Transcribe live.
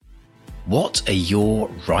What are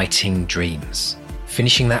your writing dreams?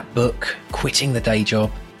 Finishing that book, quitting the day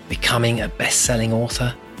job, becoming a best-selling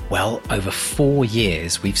author? Well, over 4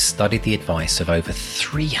 years, we've studied the advice of over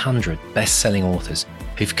 300 best-selling authors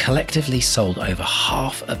who've collectively sold over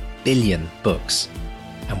 500 million books.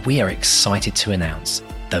 And we are excited to announce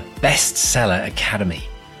the Bestseller Academy.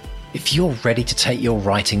 If you're ready to take your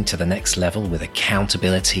writing to the next level with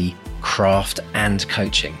accountability, craft, and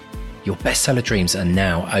coaching, your bestseller dreams are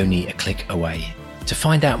now only a click away. To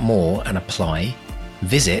find out more and apply,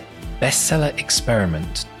 visit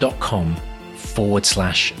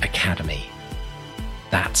bestsellerexperiment.com/academy.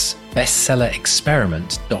 That's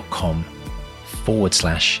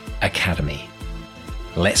bestsellerexperiment.com/academy.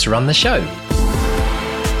 Let's run the show.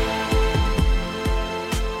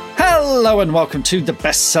 Hello and welcome to the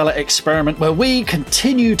Bestseller Experiment, where we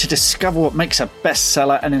continue to discover what makes a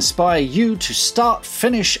bestseller and inspire you to start,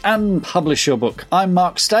 finish and publish your book. I'm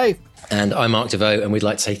Mark Stay. And I'm Mark DeVoe, and we'd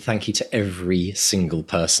like to say thank you to every single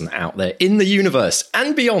person out there in the universe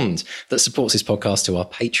and beyond that supports this podcast, to our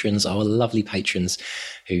patrons, our lovely patrons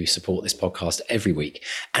who support this podcast every week,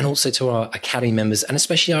 and also to our Academy members, and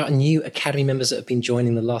especially our new Academy members that have been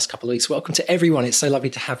joining the last couple of weeks. Welcome to everyone. It's so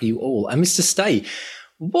lovely to have you all. And Mr. Stay,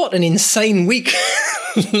 what an insane week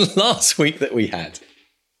last week that we had.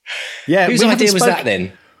 Yeah, whose idea was that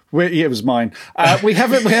then? It was mine. We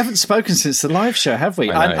haven't spoken since the live show, have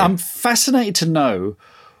we? I'm fascinated to know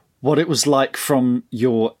what it was like from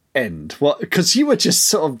your end. Because you were just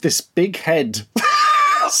sort of this big head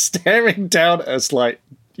staring down at us like,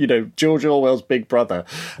 you know, George Orwell's Big Brother.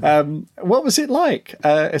 What was it like,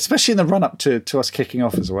 especially in the run-up to us kicking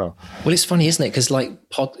off as well? Well, it's funny, isn't it? Because like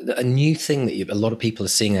a new thing that a lot of people are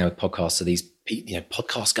seeing now with podcasts are these,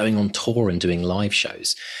 podcasts going on tour and doing live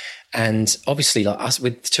shows. And obviously, like us,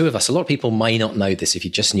 with the two of us, a lot of people may not know this if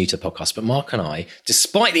you're just new to the podcast, but Mark and I,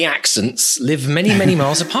 despite the accents, live many, many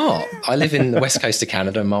miles apart. I live in the west coast of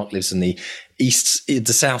Canada, and Mark lives in the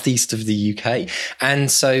southeast of the UK. And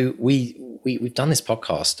so we've done this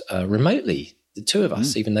podcast remotely, the two of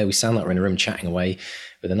us, even though we sound like we're in a room chatting away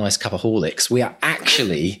with a nice cup of Horlicks. We are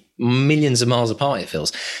actually millions of miles apart, it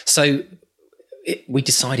feels. So we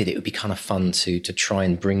decided it would be kind of fun to try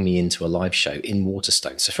and bring me into a live show in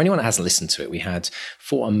Waterstones. So for anyone that hasn't listened to it, we had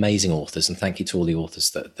 4 amazing authors, and thank you to all the authors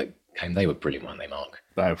that came. They were brilliant, weren't they, Mark?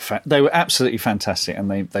 They were absolutely fantastic, and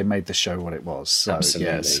they made the show what it was. So,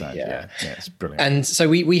 absolutely, yeah, it's brilliant. And so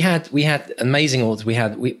we had amazing authors.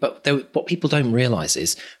 But what people don't realise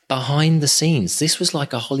is behind the scenes, this was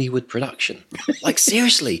like a Hollywood production. Like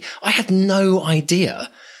seriously, I had no idea.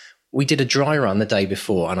 We did a dry run the day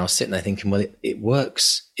before, and I was sitting there thinking, well, it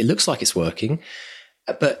works. It looks like it's working.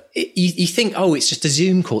 But you think, oh, it's just a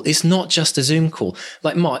Zoom call. It's not just a Zoom call.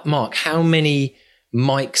 Like, Mark, how many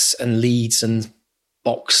mics and leads and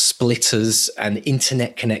box splitters and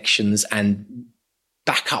internet connections and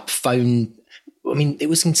backup phone? I mean, it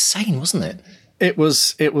was insane, wasn't it? It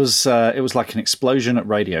was like an explosion at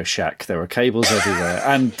Radio Shack. There were cables everywhere,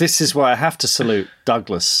 and this is why I have to salute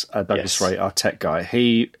Douglas yes. Ray, our tech guy.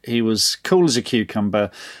 He was cool as a cucumber.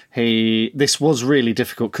 This was really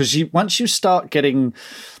difficult because once you start getting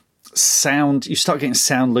sound,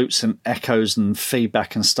 sound loops and echoes and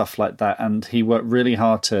feedback and stuff like that. And he worked really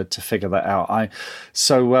hard to figure that out.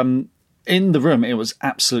 In the room, it was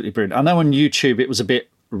absolutely brilliant. I know on YouTube it was a bit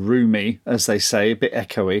roomy, as they say, a bit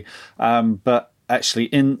echoey, but actually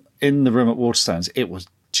in the room at Waterstones, it was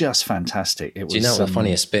just fantastic. It was. Do you know what the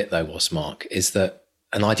funniest bit though was, Mark, is that,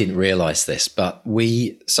 and I didn't realise this, but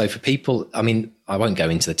so for people, I mean, I won't go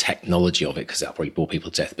into the technology of it because that'll probably bore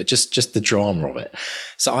people to death, but just the drama of it.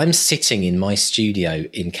 So I'm sitting in my studio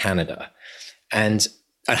in Canada, and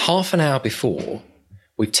a half an hour before,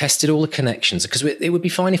 we've tested all the connections, because it would be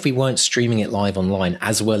fine if we weren't streaming it live online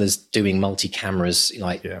as well as doing multi-cameras,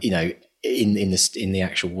 in the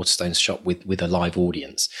actual Waterstones shop with a live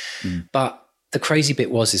audience. But the crazy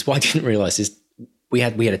bit is what I didn't realise is we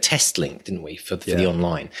had a test link, didn't we, for the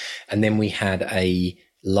online, and then we had a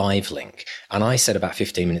live link. And I said about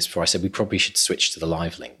 15 minutes before, I said we probably should switch to the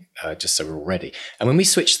live link, just so we're all ready. And when we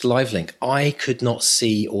switched to the live link, I could not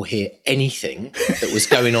see or hear anything that was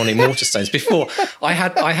going on in Waterstones. Before I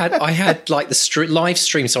had like the live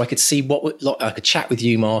stream, so I could see I could chat with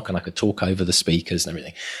you, Mark, and I could talk over the speakers and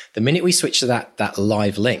everything. The minute we switched to that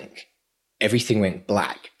live link, everything went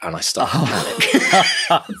black and I started to panic.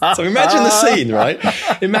 So imagine the scene, right?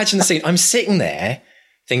 Imagine the scene. I'm sitting there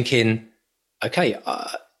thinking, okay,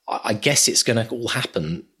 I guess it's going to all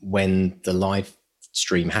happen when the live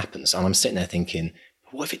stream happens. And I'm sitting there thinking,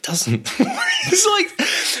 what if it doesn't? It's like,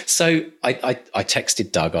 So I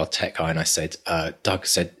texted Doug, our tech guy, and I said, Doug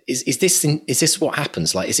said, is this what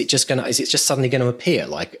happens? Like, is it just suddenly going to appear?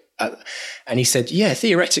 Like, and he said, yeah,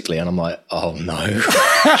 theoretically. And I'm like, oh no,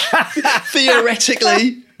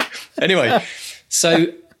 theoretically. Anyway, so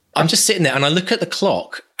I'm just sitting there and I look at the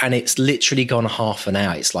clock and it's literally gone half an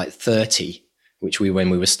hour. It's like 30, which when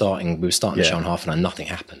we were starting the show in half an hour, nothing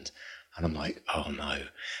happened. And I'm like, oh no.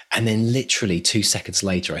 And then literally 2 seconds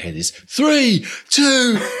later, I hear this 3,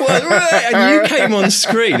 2, 1, and you came on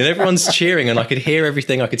screen and everyone's cheering and I could hear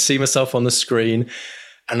everything. I could see myself on the screen.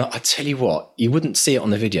 And I tell you what, you wouldn't see it on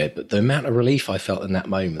the video, but the amount of relief I felt in that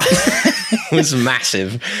moment was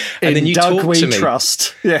massive. And then you talked to me.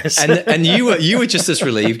 Trust. Yes. And you were just as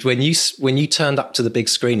relieved when you turned up to the big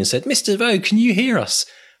screen and said, Mr. Vo, can you hear us?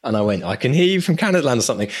 And I went, I can hear you from Canada Land or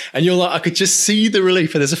something. And you're like, I could just see the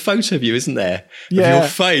relief. And there's a photo of you, isn't there? Of your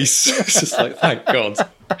face. It's just like, thank God.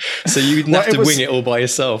 So you didn't have to wing it all by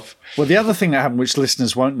yourself. Well, the other thing that happened, which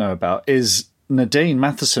listeners won't know about, is Nadine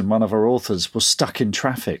Matheson, one of our authors, was stuck in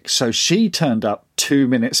traffic. So she turned up 2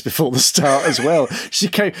 minutes before the start as well. She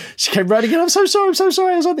came running in. I'm so sorry.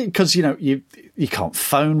 Because, you can't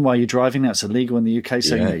phone while you're driving. That's illegal in the UK.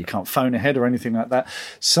 So, you can't phone ahead or anything like that.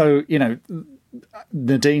 So,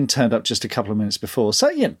 Nadine turned up just a couple of minutes before. So,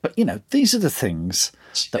 but, these are the things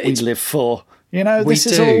that we live for. This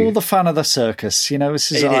is all the fun of the circus. I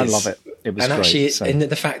love it. It was great. And actually, and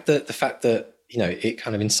the fact that, it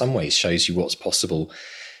kind of in some ways shows you what's possible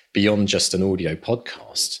beyond just an audio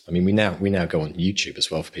podcast. I mean, we now go on YouTube as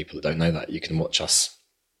well for people that don't know that. You can watch us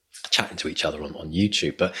chatting to each other on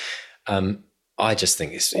YouTube. But I just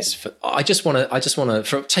think I just want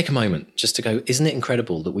to take a moment just to go, isn't it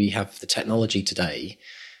incredible that we have the technology today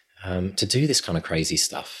to do this kind of crazy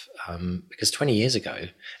stuff? Because 20 years ago,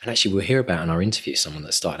 and actually we'll hear about in our interview someone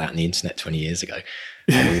that started out in the internet 20 years ago,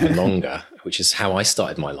 or even longer, which is how I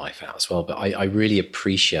started my life out as well. But I really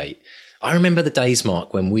appreciate, I remember the days,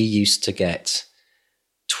 Mark, when we used to get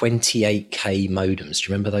 28K modems. Do you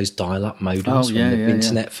remember those dial-up modems when the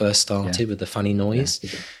internet first started with the funny noise?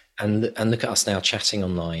 Yeah. And look at us now chatting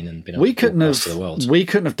online and being able to broadcast to the world. We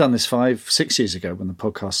couldn't have done this 5-6 years ago when the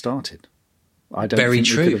podcast started. I don't Very think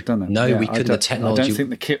true. we could have done that. No, we couldn't. The technology. I don't think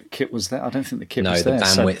the kit was there. I don't think the kit was there. No, the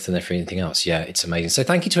bandwidth and everything else. Yeah, it's amazing. So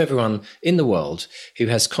thank you to everyone in the world who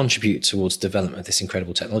has contributed towards the development of this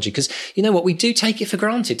incredible technology. Because you know what? We do take it for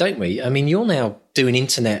granted, don't we? I mean, you're now doing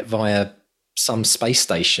internet via some space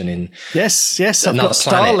station in Yes, I've got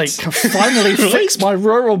Starlink. I've finally fixed my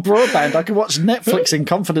rural broadband. I can watch Netflix in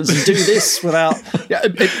confidence and do this without so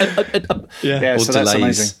delays. That's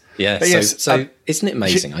amazing. Yeah, so isn't it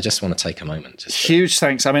amazing? I just want to take a moment. Huge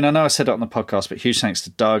thanks. I mean, I know I said it on the podcast, but huge thanks to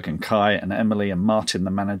Doug and Kai and Emily and Martin,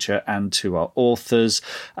 the manager, and to our authors.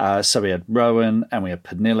 So we had Rowan and we had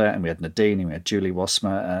Pernilla and we had Nadine and we had Julie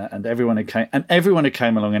Wasmer and everyone who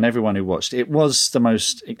came along and everyone who watched. It was the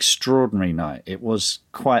most extraordinary night. It was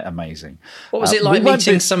quite amazing. What was it like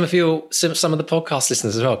meeting some of the podcast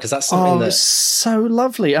listeners as well? Because that's something that... It was so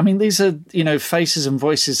lovely. I mean, these are, faces and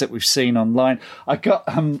voices that we've seen online. I got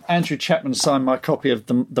Andrew Chapman signed my copy of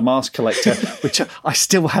the Mask Collector, which I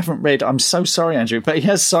still haven't read. I'm so sorry, Andrew, but he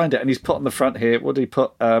has signed it and he's put on the front here. What did he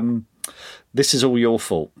put? This is all your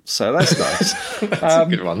fault. So that's nice. That's a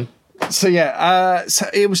good one. So so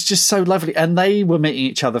it was just so lovely, and they were meeting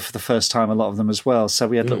each other for the first time, a lot of them as well. So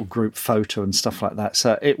we had a little group photo and stuff like that.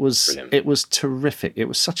 So it was terrific. It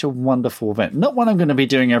was such a wonderful event. Not one I'm going to be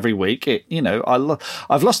doing every week.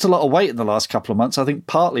 I've lost a lot of weight in the last couple of months. I think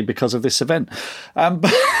partly because of this event.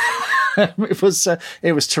 But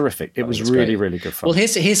it was terrific. It was really, really good fun. Well,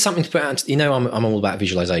 here's something to put out. I'm all about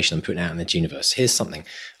visualization and putting out in the universe. Here's something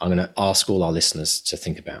I'm going to ask all our listeners to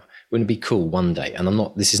think about. Wouldn't it be cool one day? And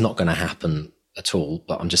this is not going to happen at all,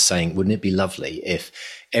 but I'm just saying, wouldn't it be lovely if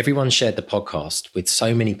everyone shared the podcast with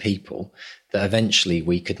so many people that eventually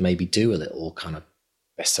we could maybe do a little kind of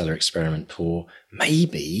bestseller experiment tour,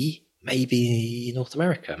 maybe North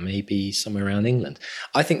America, maybe somewhere around England.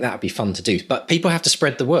 I think that would be fun to do, but people have to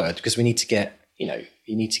spread the word because we need to get,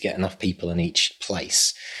 you need to get enough people in each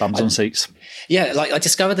place. Bums on seats. Yeah, like I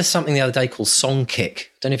discovered there's something the other day called Songkick.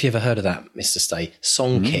 Don't know if you've ever heard of that, Mr. Stay.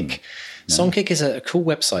 Songkick. No. Songkick is a cool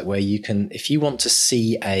website where you can, if you want to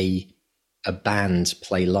see a band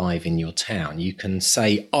play live in your town, you can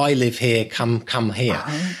say, I live here, come here.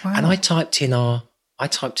 Oh, wow. And I typed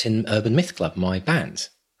in Urban Myth Club, my band,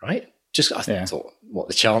 right? I thought, what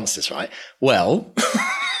the chances, right? Well,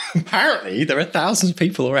 apparently there are thousands of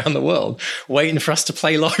people around the world waiting for us to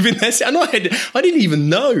play live in their city. And I didn't even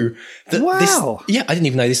know that I didn't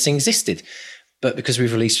even know this thing existed. But because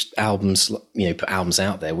we've released albums, put albums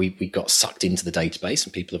out there, we got sucked into the database,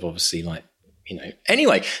 and people have obviously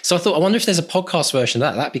Anyway, so I thought, I wonder if there's a podcast version of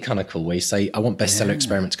that. That'd be kind of cool, where you say, I want Bestseller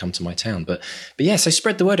Experiment to come to my town. But yeah, so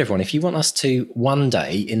spread the word, everyone. If you want us to one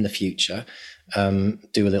day in the future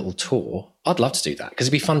do a little tour, I'd love to do that, because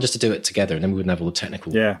it'd be fun just to do it together, and then we wouldn't have all the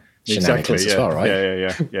technical shenanigans as well, right?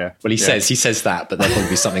 Yeah. Well, he says that, but there'll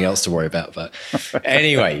probably be something else to worry about. But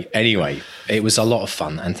anyway, it was a lot of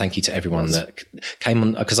fun, and thank you to everyone that came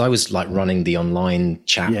on, because I was like running the online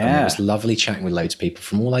chat, and it was lovely chatting with loads of people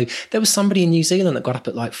from all over. There was somebody in New Zealand that got up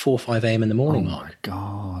at like 4 or 5 a.m. in the morning. Oh my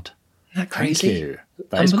God. Isn't that crazy? Thank you.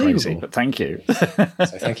 That is crazy, but thank you. So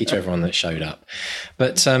thank you to everyone that showed up.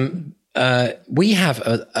 But we have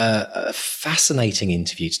a fascinating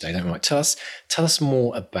interview today, don't we, Mike? Tell us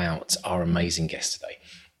more about our amazing guest today.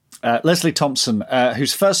 Lesley Thomson,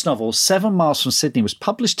 whose first novel, 7 Miles from Sydney, was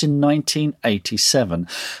published in 1987,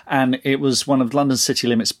 and it was one of London City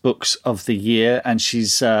Limits books of the year, and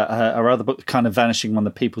she's her other book, Kind of Vanishing, won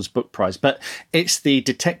the People's Book Prize. But it's the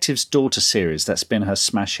Detective's Daughter series that's been her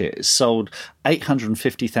smash hit. It's sold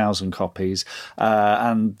 850,000 copies,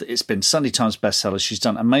 and it's been Sunday Times bestseller. She's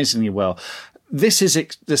done amazingly well. There's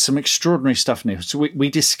some extraordinary stuff in here. So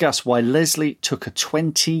we discuss why Lesley took a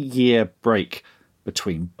 20-year break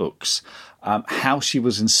between books, how she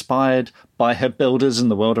was inspired by her builders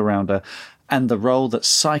and the world around her, and the role that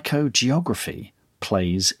psychogeography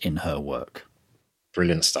plays in her work.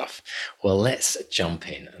 Brilliant stuff. Well, let's jump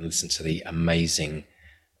in and listen to the amazing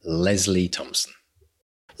Lesley Thomson.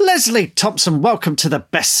 Lesley Thomson, welcome to the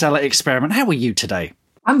Bestseller Experiment. How are you today?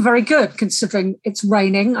 I'm very good, considering it's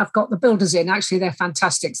raining. I've got the builders in. Actually, they're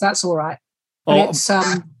fantastic, so that's all right. And it's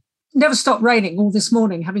never stopped raining all this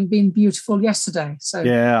morning, having been beautiful yesterday. So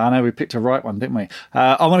yeah, I know we picked a right one, didn't we?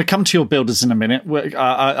 I want to come to your builders in a minute.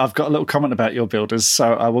 I've got a little comment about your builders,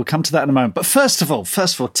 so I will come to that in a moment. But first of all,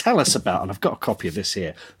 tell us about, and I've got a copy of this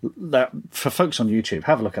here. For folks on YouTube,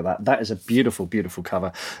 have a look at that. That is a beautiful, beautiful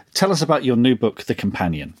cover. Tell us about your new book, The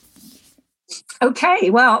Companion. Okay,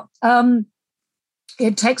 well,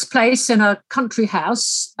 it takes place in a country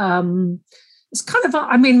house. It's kind of,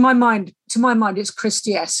 to my mind, it's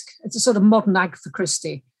Christie-esque. It's a sort of modern Agatha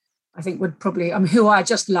Christie, I think would probably, who I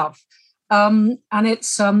just love. And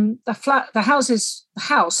it's the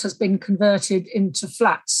house has been converted into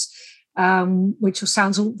flats, which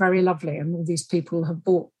sounds all very lovely. And all these people have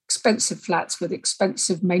bought expensive flats with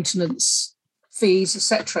expensive maintenance fees,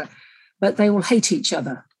 etc. But they all hate each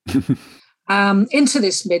other. Into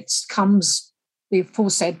this midst comes the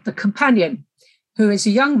aforesaid, the companion, who is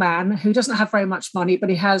a young man who doesn't have very much money, but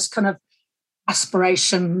he has kind of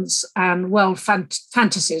aspirations and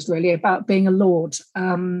fantasies really about being a lord.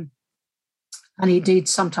 And he indeed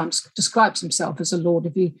sometimes describes himself as a lord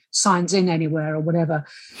if he signs in anywhere or whatever.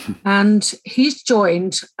 And he's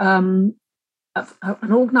joined an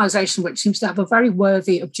organisation which seems to have a very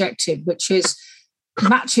worthy objective, which is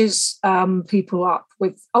matches people up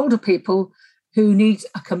with older people who need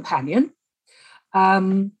a companion.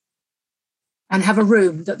 And have a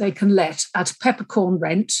room that they can let at a peppercorn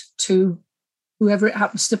rent to whoever it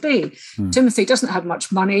happens to be. Timothy doesn't have much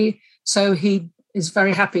money, so he is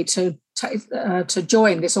very happy to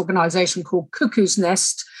join this organisation called Cuckoo's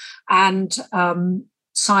Nest and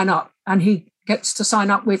sign up. And he gets to sign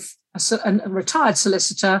up with a retired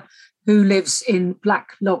solicitor who lives in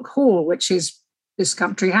Blacklock Hall, which is this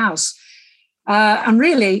country house. And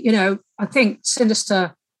really, I think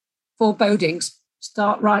sinister forebodings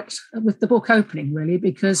start right with the book opening, really,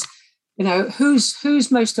 because,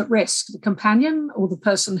 who's most at risk, the companion or the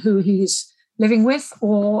person who he's living with,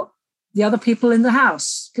 or the other people in the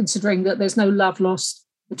house, considering that there's no love lost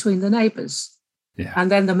between the neighbours. Yeah.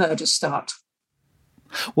 And then the murders start.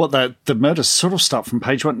 Well, the murders sort of start from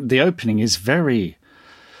page one. The opening is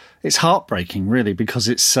it's heartbreaking, really, because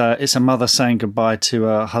it's a mother saying goodbye to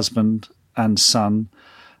her husband and son,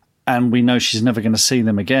 and we know she's never going to see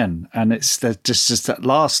them again. And it's just that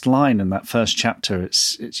last line in that first chapter.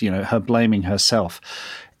 It's her blaming herself.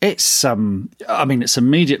 It's it's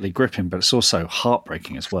immediately gripping, but it's also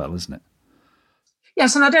heartbreaking as well, isn't it?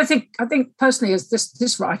 Yes, and I think personally, as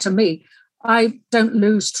this writer, me, I don't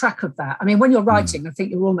lose track of that. I mean, when you're writing, I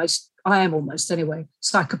think I am almost anyway,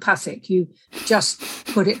 psychopathic. You just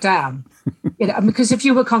put it down, because if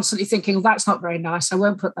you were constantly thinking, "Oh, that's not very nice, I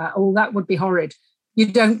won't put that," "Oh, that would be horrid," you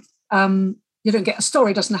don't get a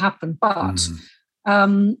story, doesn't happen. But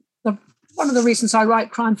one of the reasons I write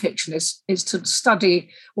crime fiction is to study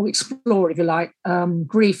or explore, if you like,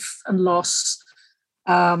 grief and loss,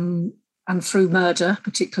 and through murder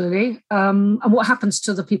particularly, and what happens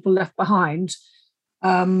to the people left behind,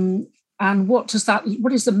 and what is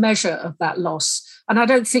the measure of that loss? And I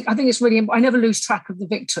think it's really, I never lose track of the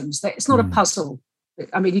victims. It's not a puzzle,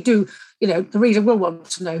 I mean, the reader will want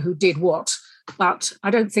to know who did what, but I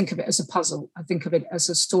don't think of it as a puzzle. I think of it as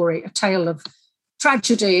a story, a tale of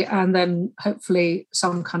tragedy, and then hopefully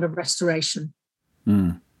some kind of restoration.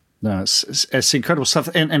 No, it's incredible stuff.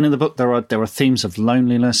 And in the book, there are themes of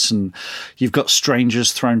loneliness, and you've got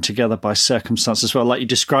strangers thrown together by circumstance as well. Like you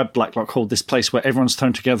described Blacklock Hall, this place where everyone's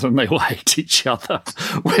thrown together and they all hate each other.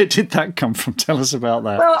 Where did that come from? Tell us about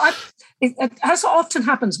that. Well, as often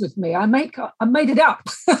happens with me, I made it up.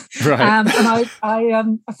 Right. And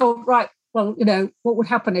I thought, right, well, what would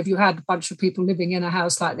happen if you had a bunch of people living in a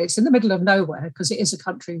house like this in the middle of nowhere, because it is a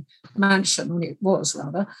country mansion, or it was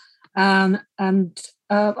rather.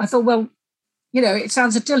 I thought, well, it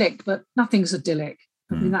sounds idyllic, but nothing's idyllic.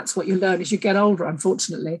 I mean, that's what you learn as you get older,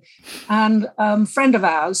 unfortunately. And a friend of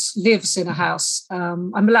ours lives in a house.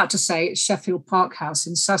 I'm allowed to say it's Sheffield Park House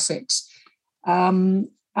in Sussex. And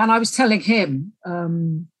I was telling him,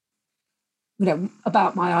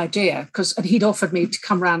 about my idea, and he'd offered me to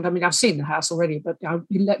come round. I mean, I've seen the house already, but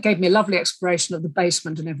he gave me a lovely exploration of the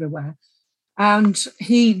basement and everywhere. And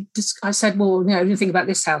I said, well, the only thing about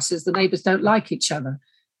this house is the neighbours don't like each other.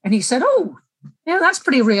 And he said, oh, yeah, that's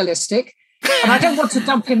pretty realistic. And I don't want to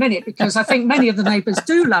dump him in it, because I think many of the neighbours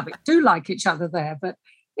do like each other there. But,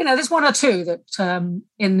 there's one or two that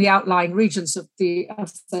in the outlying regions of the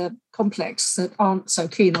complex that aren't so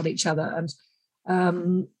keen on each other.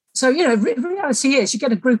 And so, reality is you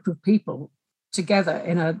get a group of people together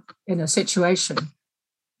in a situation.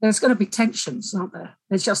 There's going to be tensions, aren't there?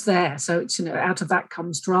 It's just there. So it's, out of that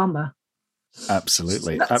comes drama.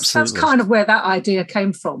 Absolutely. So absolutely. That's kind of where that idea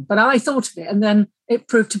came from. But I thought of it, and then it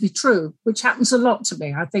proved to be true, which happens a lot to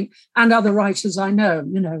me, I think, and other writers I know.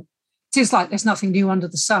 It is like there's nothing new under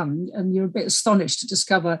the sun, and you're a bit astonished to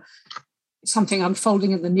discover something unfolding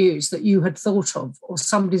in the news that you had thought of, or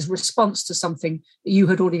somebody's response to something that you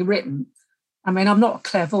had already written. I mean, I'm not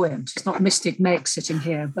clairvoyant. It's not Mystic Meg sitting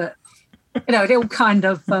here, but it all kind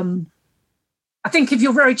of, I think if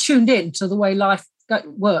you're very tuned in to the way life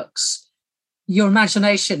works, your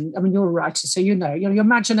imagination, I mean, you're a writer, so your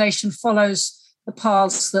imagination follows the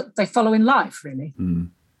paths that they follow in life, really.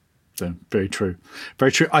 So, very true.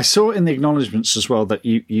 Very true. I saw in the acknowledgements as well that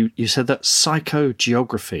you said that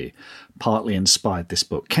psychogeography partly inspired this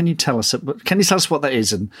book. Can you tell us what that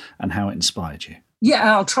is and how it inspired you?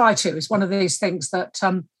 Yeah, I'll try to. It's one of these things that,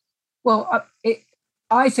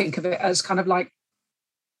 I think of it as kind of like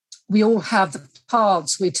we all have the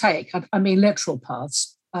paths we take. I mean, literal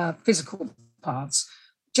paths, physical paths,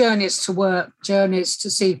 journeys to work, journeys to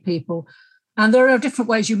see people. And there are different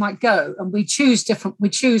ways you might go. And we choose the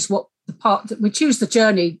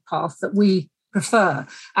journey path that we prefer.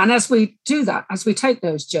 And as we do that, as we take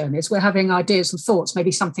those journeys, we're having ideas and thoughts,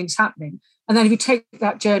 maybe something's happening. And then if you take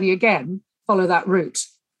that journey again, follow that route.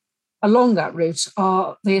 Along that route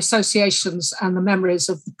are the associations and the memories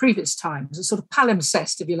of the previous times, a sort of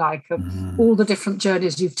palimpsest, if you like, of all the different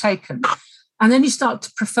journeys you've taken. And then you start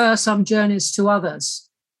to prefer some journeys to others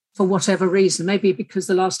for whatever reason. Maybe because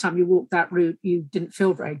the last time you walked that route, you didn't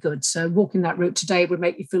feel very good. So walking that route today would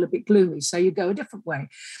make you feel a bit gloomy. So you go a different way.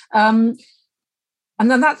 And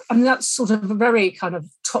then that's sort of a very kind of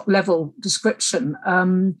top level description.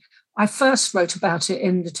 I first wrote about it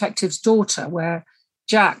in Detective's Daughter, where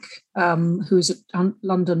Jack, who's a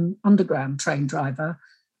London Underground train driver,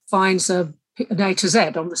 finds an A to Z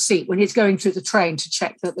on the seat when he's going through the train to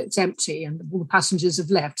check that it's empty and all the passengers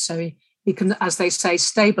have left. So he can, as they say,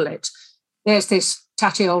 stable it. There's this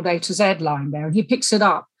tatty old A to Z line there, and he picks it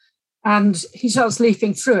up and he starts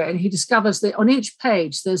leafing through it, and he discovers that on each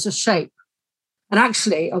page there's a shape. And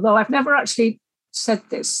actually, although I've never actually said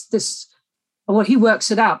this, well, he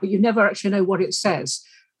works it out, but you never actually know what it says.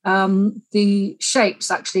 The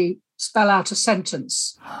shapes actually spell out a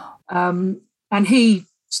sentence, and he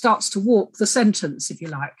starts to walk the sentence, if you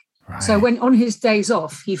like. Right. So when on his days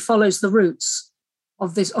off, he follows the routes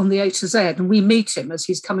of this on the A to Z, and we meet him as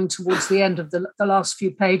he's coming towards the end of the last few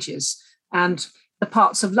pages, and the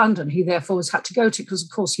parts of London he therefore has had to go to, because of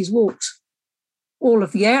course he's walked all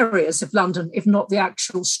of the areas of London, if not the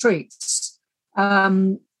actual streets.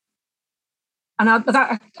 And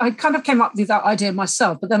I kind of came up with that idea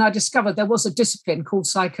myself, but then I discovered there was a discipline called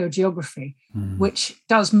psychogeography, which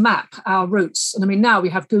does map our routes. And I mean, now we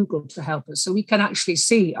have Google to help us, so we can actually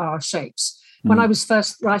see our shapes. When I was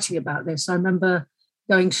first writing about this, I remember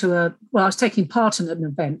going to I was taking part in an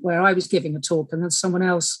event where I was giving a talk, and then someone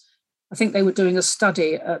else, I think they were doing a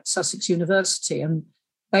study at Sussex University, and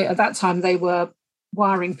at that time they were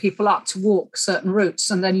wiring people up to walk certain routes,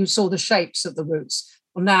 and then you saw the shapes of the routes.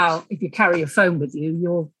 Well, now if you carry your phone with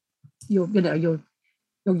you, you're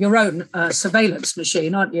you're your own surveillance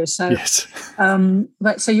machine, aren't you? So, yes.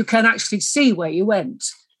 But so you can actually see where you went.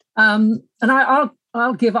 And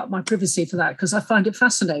I'll give up my privacy for that because I find it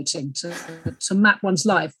fascinating to map one's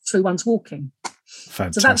life through one's walking.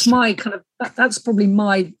 Fantastic. So that's my that's probably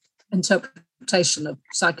my interpretation of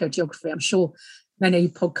psychogeography. I'm sure many of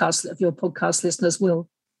your podcast listeners will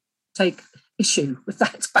take issue with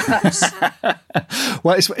that, perhaps.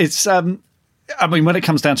 Well, it's I mean, when it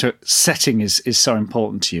comes down to it, setting is so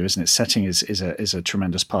important to you, isn't it? Setting is a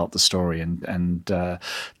tremendous part of the story. And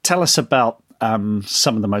tell us about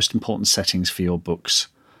some of the most important settings for your books.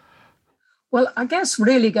 Well, I guess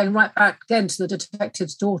really going right back again to The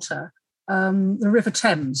Detective's Daughter, the River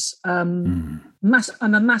Thames. I'm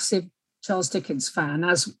a massive Charles Dickens fan,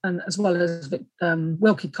 as well as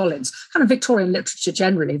Wilkie Collins, kind of Victorian literature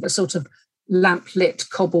generally, the sort of lamp-lit,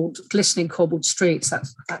 glistening cobbled streets,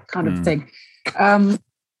 that kind of thing. I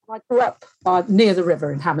grew up near the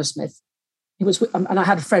river in Hammersmith. And I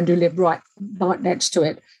had a friend who lived right next to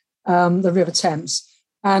it, the River Thames.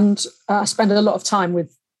 And I spent a lot of time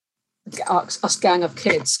with us gang of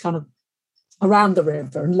kids kind of around the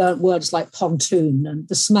river and learnt words like pontoon and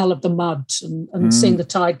the smell of the mud and seeing the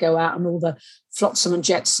tide go out and all the flotsam and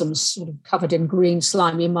jetsam sort of covered in green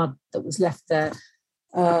slimy mud that was left there.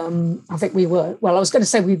 I think we were, I was going to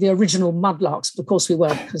say we were the original mudlarks, but of course we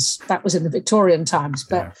weren't because that was in the Victorian times.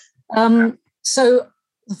 But so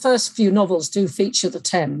the first few novels do feature the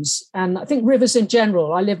Thames, and I think rivers in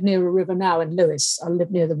general. I live near a river now in Lewes. I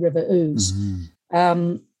live near the River Ouse.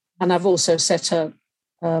 And I've also set a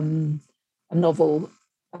novel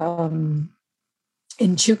in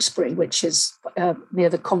Tewkesbury, which is near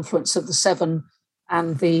the confluence of the Severn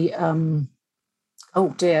and the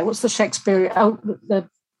what's the Shakespearean? The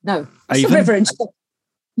river in.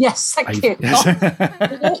 Yes, thank you. Yes.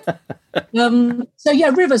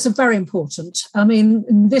 So rivers are very important. I mean,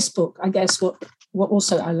 in this book, I guess what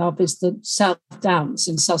also I love is the South Downs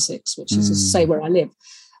in Sussex, which is to say where I live.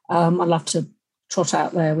 I love to trot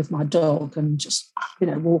out there with my dog and just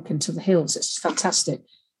walk into the hills. It's fantastic.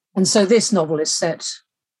 And so this novel is set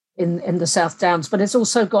in the South Downs, but it's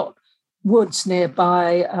also got woods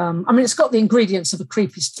nearby. It's got the ingredients of a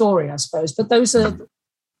creepy story, I suppose, but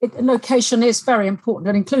location is very important,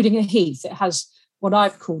 and including a heath. It has what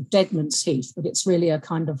I've called Deadman's Heath, but it's really a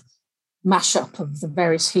kind of mashup of the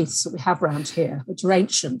various heaths that we have around here, which are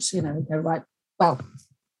ancient, they're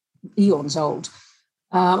eons old.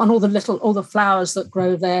 And all the flowers that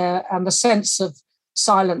grow there, and the sense of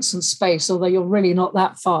silence and space, although you're really not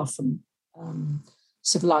that far from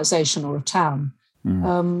civilization or a town.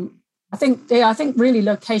 I think really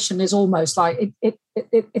location is almost like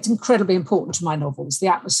it's incredibly important to my novels. The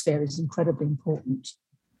atmosphere is incredibly important.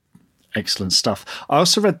 Excellent stuff. I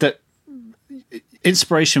also read that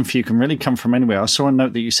inspiration for you can really come from anywhere. I saw a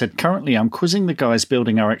note that you said, currently I'm quizzing the guys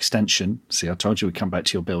building our extension. See, I told you we'd come back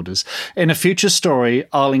to your builders. In a future story,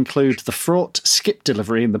 I'll include the fraught skip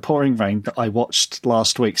delivery in the pouring rain that I watched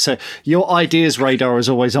last week. So your ideas radar is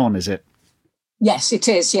always on, is it? Yes, it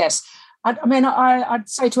is, yes. I'd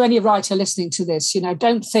say to any writer listening to this,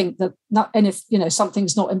 don't think that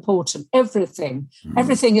something's not important. Everything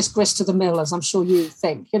is grist to the mill, as I'm sure you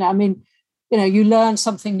think. You learn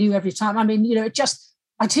something new every time.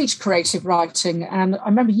 I teach creative writing, and I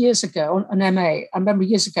remember years ago on an MA.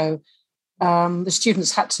 The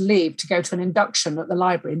students had to leave to go to an induction at the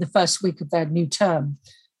library in the first week of their new term,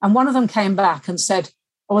 and one of them came back and said,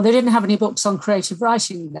 "Oh, they didn't have any books on creative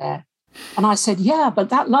writing there." And I said, yeah, but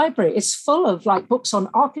that library is full of books on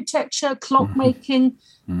architecture, clockmaking,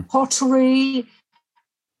 pottery.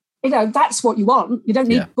 That's what you want. You don't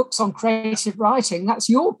need books on creative writing. That's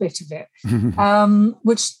your bit of it.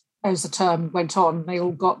 Which, as the term went on, they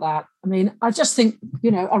all got that. I just think,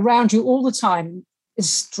 around you all the time,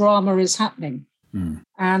 drama is happening.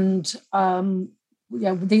 And,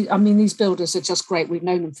 these builders are just great. We've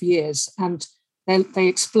known them for years. And they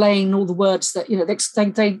explain all the words that,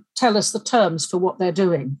 they tell us the terms for what they're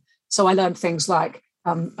doing. So I learned things like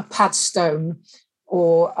a padstone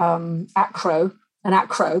or acro,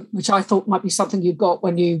 which I thought might be something you got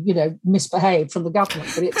when you misbehaved from the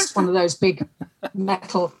government. But it's one of those big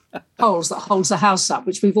metal poles that holds the house up,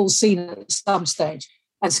 which we've all seen at some stage.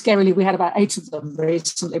 And scarily, we had about 8 of them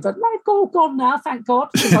recently. But they've all gone now, thank God,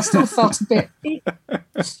 because I still felt a bit...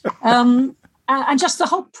 And just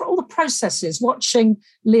all the processes, watching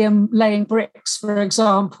Liam laying bricks, for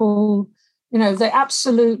example, the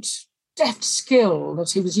absolute deft skill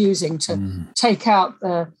that he was using to take out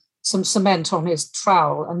some cement on his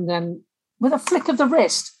trowel and then with a flick of the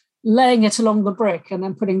wrist, laying it along the brick and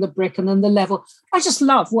then putting the brick and then the level. I just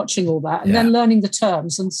love watching all that and then learning the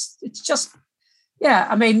terms. And it's just, Yeah,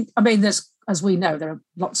 I mean, there's, as we know, there are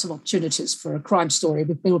lots of opportunities for a crime story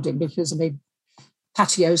with building because, I mean,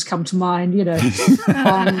 patios come to mind,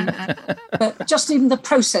 but just even the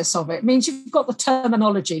process of it means you've got the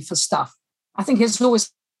terminology for stuff. I think it's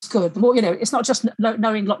always good. The more, it's not just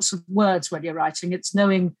knowing lots of words when you're writing, it's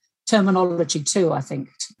knowing terminology too, I think.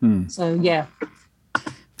 So, yeah.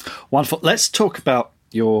 Wonderful. Let's talk about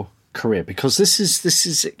your career, because this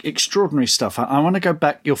is extraordinary stuff. I want to go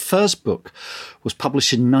back. Your first book was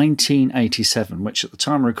published in 1987, which at the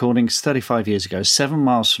time of recording is 35 years ago, 7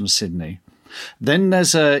 Miles from Sydney. Then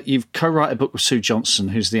you've co-write a book with Sue Johnson,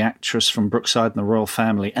 who's the actress from Brookside and the Royal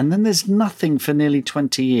Family. And then there's Nothing for nearly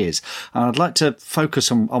 20 years. And I'd like to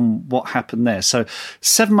focus on what happened there. So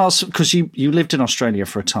 7 miles, because you lived in Australia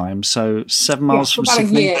for a time. So 7 miles from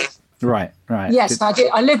Sydney. Right. Yes, I did.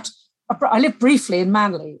 I lived briefly in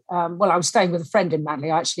Manly. I was staying with a friend in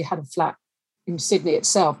Manly. I actually had a flat in Sydney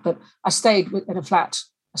itself, but I stayed in a flat.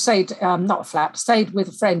 Stayed with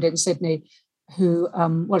a friend in Sydney who,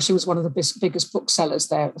 she was one of the biggest booksellers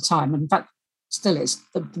there at the time. And in fact, still is.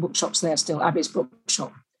 The bookshop's there still, Abbey's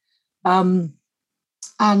Bookshop. And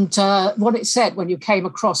what it said when you came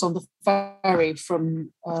across on the ferry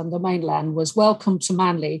from the mainland was, "Welcome to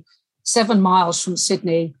Manly, 7 miles from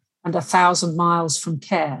Sydney and 1,000 miles from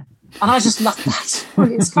care." And I just love that.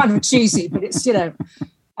 It's kind of cheesy, but it's,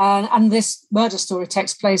 and this murder story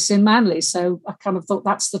takes place in Manly. So I kind of thought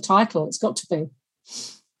that's the title. It's got to be.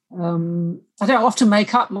 I don't often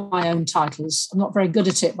make up my own titles. I'm not very good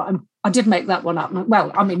at it, but I did make that one up.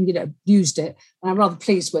 Well, I mean, used it, and I'm rather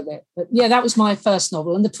pleased with it. But yeah, that was my first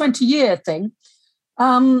novel. And the 20-year thing,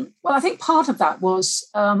 I think part of that was,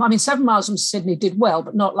 7 Miles from Sydney did well,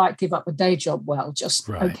 but not like Give Up a Day Job well, just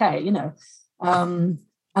okay,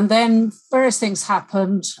 And then various things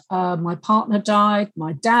happened. My partner died,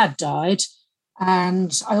 my dad died,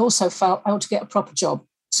 and I also felt I ought to get a proper job.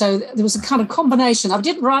 So there was a kind of combination. I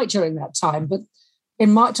didn't write during that time, but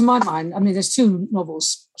to my mind, there's 2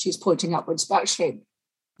 novels she's pointing upwards, but actually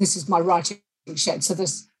this is my writing shed, so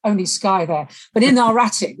there's only sky there. But in our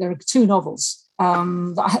attic, there are 2 novels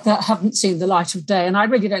that haven't seen the light of day, and I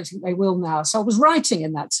really don't think they will now. So I was writing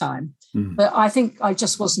in that time, but I think I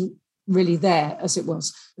just wasn't really there as it were.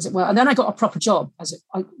 And then I got a proper job,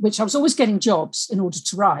 which I was always getting jobs in order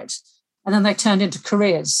to write, and then they turned into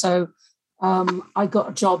careers. So I got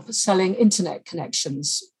a job selling internet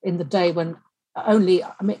connections in the day when only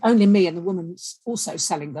me and the woman also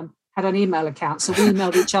selling them had an email account. So we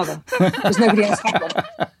emailed each other because nobody else had one.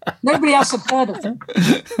 Nobody else had heard of them.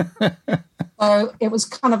 So it was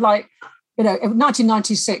kind of like, in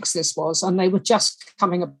 1996 this was, and they were just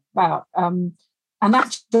coming about. And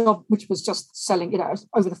that job, which was just selling,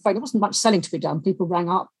 over the phone, there wasn't much selling to be done. People rang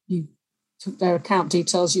up, you took their account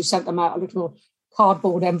details, you sent them out a little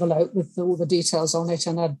cardboard envelope with all the details on it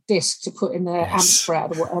and a disc to put in their amp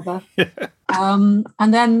spread or whatever.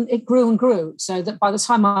 And then it grew and grew, so that by the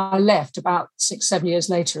time I left, about 6-7 years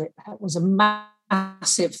later, it was a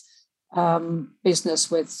massive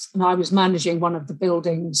business and I was managing one of the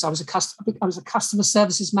buildings. I was a customer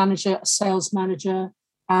services manager, a sales manager.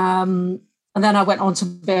 And then I went on to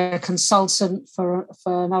be a consultant for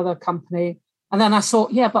another company. And then I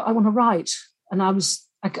thought, but I want to write. And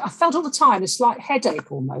I felt all the time a slight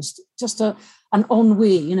headache almost, just an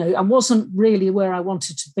ennui. I wasn't really where I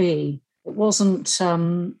wanted to be. It wasn't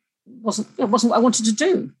what I wanted to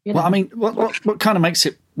do. Well, what kind of makes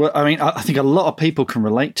it? Well, I think a lot of people can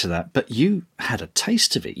relate to that. But you had a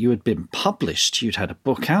taste of it. You had been published. You'd had a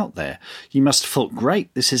book out there. You must have thought,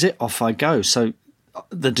 great, this is it. Off I go. So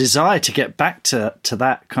the desire to get back to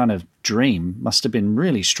that kind of dream must have been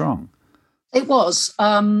really strong. It was.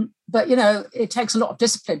 But, it takes a lot of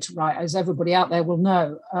discipline to write, as everybody out there will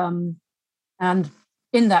know. And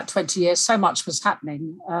in that 20 years, so much was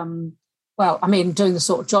happening. Doing the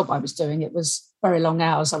sort of job I was doing, it was very long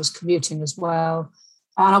hours. I was commuting as well.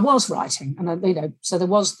 And I was writing. And, so it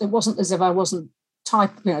wasn't as if I wasn't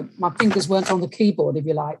typing, my fingers weren't on the keyboard, if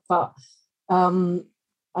you like. But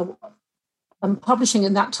publishing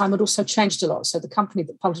in that time had also changed a lot. So the company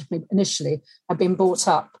that published me initially had been bought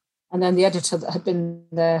up. And then the editor that had been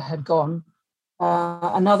there had gone.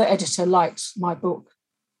 Another editor liked my book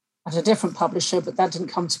at a different publisher, but that didn't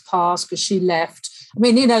come to pass because she left.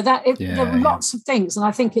 There were lots of things. And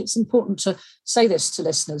I think it's important to say this to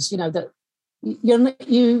listeners, that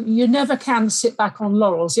you never can sit back on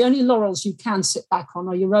laurels. The only laurels you can sit back on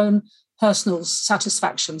are your own personal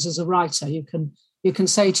satisfactions as a writer. You can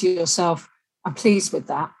say to yourself, I'm pleased with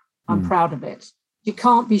that. I'm proud of it. You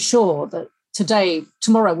can't be sure that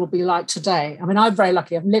tomorrow will be like today. I'm very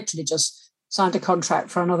lucky. I've literally just signed a contract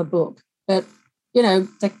for another book, but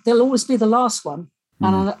they'll always be the last one.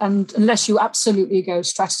 And unless you absolutely go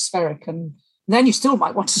stratospheric, and then you still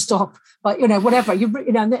might want to stop. But, whatever,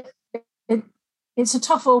 it's a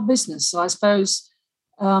tough old business, I suppose.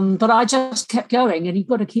 But I just kept going, and you've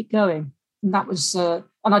got to keep going. And that was, and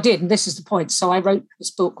I did. And this is the point. So I wrote this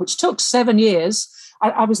book, which took 7 years.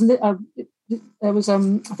 I think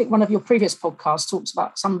one of your previous podcasts talks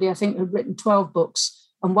about somebody, I think, who'd written 12 books,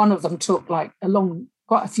 and one of them took quite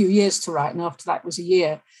a few years to write. And after that was a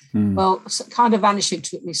year. Well, Kind of Vanishing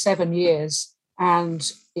took me 7 years,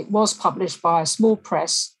 and it was published by a small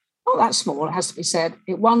press. Not that small, it has to be said.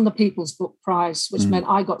 It won the People's Book Prize, which meant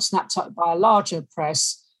I got snapped up by a larger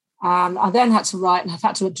press. And I then had to write, and I've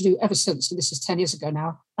had to do ever since, so this is 10 years ago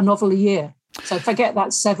now, a novel a year. So forget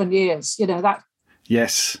that 7 years, that.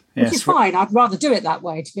 Yes. Which is fine. I'd rather do it that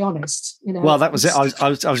way, to be honest. Well, that was it. I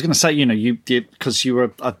was going to say, because you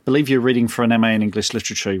were, I believe you were reading for an MA in English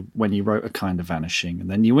literature when you wrote A Kind of Vanishing, and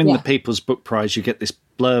then you win the People's Book Prize. You get this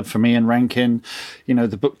blurb from Ian Rankin.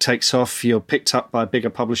 The book takes off. You're picked up by a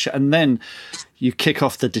bigger publisher, and then you kick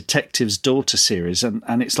off the Detective's Daughter series,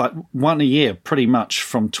 and it's like one a year, pretty much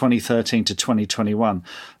from 2013 to 2021.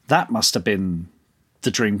 That must have been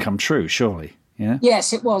the dream come true, surely. Yeah.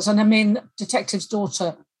 Yes, it was. And I mean, Detective's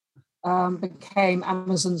Daughter became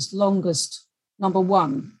Amazon's longest number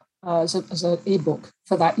one as an ebook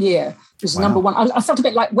for that year. It was number one. I felt a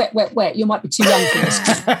bit like Wet, Wet, Wet. You might be too young for this.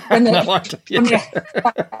 When the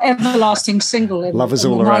everlasting single in Love is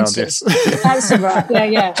in all the around, 90s. yes. That's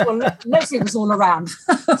right. Yeah. Well, Lesley was all around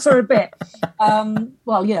for a bit. In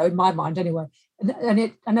my mind anyway. And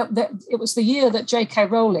it was the year that J.K.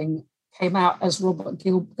 Rowling came out as Robert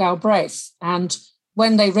Galbraith. And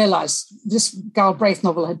when they realised this Galbraith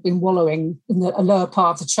novel had been wallowing in the lower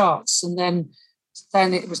part of the charts, and then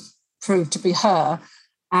it was proved to be her.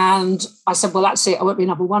 And I said, well, that's it. I won't be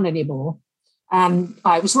number one anymore. And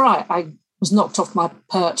I was right. I was knocked off my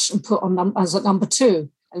perch and put on as at number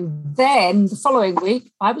two. And then the following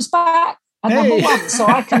week, I was back at number one. So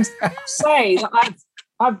I can say that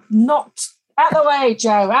I've knocked out the way,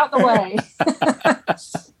 Joe, out the way.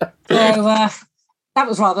 So that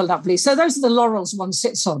was rather lovely. So those are the laurels one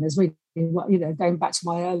sits on, as we, going back to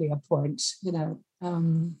my earlier point,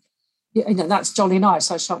 that's jolly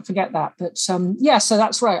nice. I shan't forget that. But so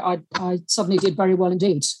that's right. I suddenly did very well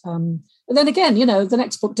indeed. And then again, the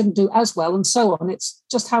next book didn't do as well, and so on. It's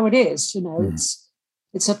just how it is.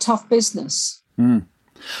 It's a tough business.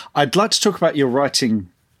 I'd like to talk about your writing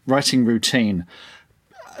routine.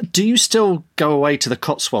 Do you still go away to the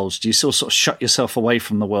Cotswolds? Do you still sort of shut yourself away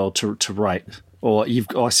from the world to write? Or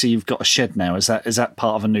I see you've got a shed now. Is that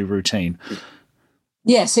part of a new routine?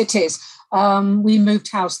 Yes, it is. We moved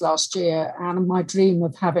house last year, and my dream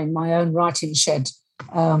of having my own writing shed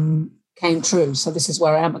came true. So this is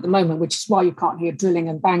where I am at the moment, which is why you can't hear drilling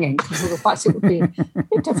and banging, because otherwise it would be a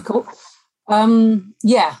bit difficult. So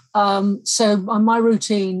my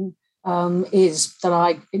routine is that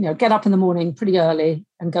I get up in the morning pretty early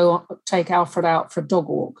and go take Alfred out for a dog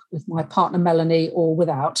walk with my partner Melanie or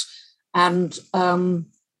without. And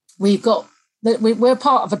we're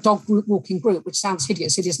part of a dog walking group, which sounds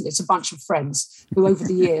hideous. It isn't. It's a bunch of friends who over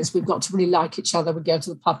the years we've got to really like each other. We go to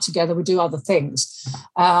the pub together. We do other things.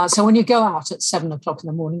 So when you go out at 7 o'clock in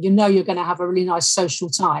the morning, you're going to have a really nice social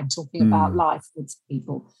time talking about life with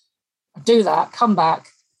people. I do that, come back,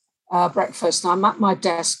 breakfast, and I'm at my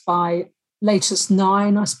desk by latest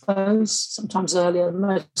 9, I suppose, sometimes earlier,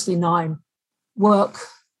 mostly 9. Work,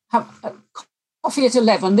 have coffee at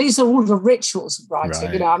 11. These are all the rituals of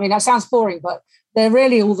writing. Right. I mean, that sounds boring, but they're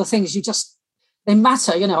really all the things they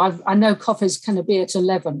matter. I know coffee's going to be at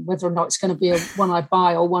 11, whether or not it's going to be one I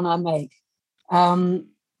buy or one I make. And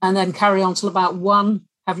then carry on till about 1,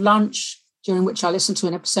 have lunch, during which I listen to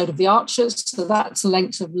an episode of The Archers. So that's the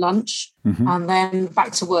length of lunch. Mm-hmm. And then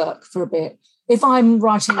back to work for a bit. If I'm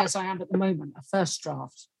writing as I am at the moment, a first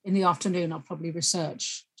draft, in the afternoon, I'll probably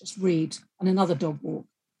research, just read, and another dog walk.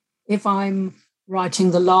 If I'm writing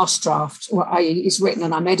the last draft, or it's written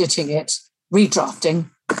and I'm editing it, redrafting,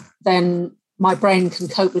 then my brain can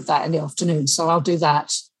cope with that in the afternoon. So I'll do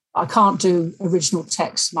that. I can't do original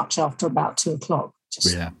text much after about 2 o'clock.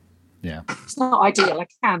 Yeah. It's not ideal. I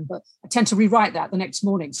can, but I tend to rewrite that the next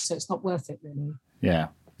morning, so it's not worth it, really. Yeah.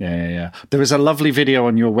 There was a lovely video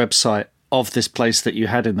on your website of this place that you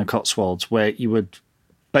had in the Cotswolds where you would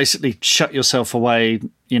basically shut yourself away,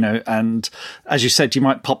 and as you said, you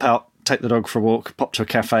might pop out, take the dog for a walk, pop to a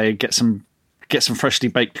cafe, get some freshly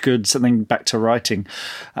baked goods, and then back to writing.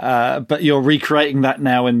 But you're recreating that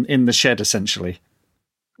now in the shed, essentially.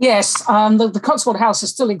 Yes, the Cotswold house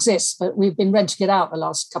still exists, but we've been renting it out the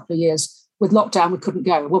last couple of years. with lockdown, we couldn't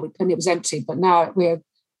go. Well, and it was empty, but now we're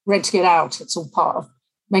renting it out. It's all part of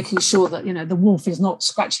making sure that, the wolf is not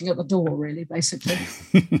scratching at the door, really, basically.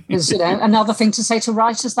 Because, another thing to say to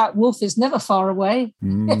writers, that wolf is never far away,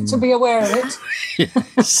 to be aware of it.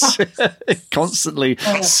 Yes. Constantly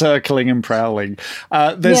circling and prowling.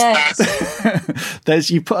 You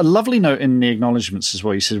put a lovely note in the acknowledgements as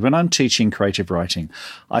well. You said, when I'm teaching creative writing,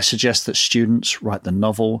 I suggest that students write the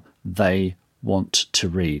novel they want to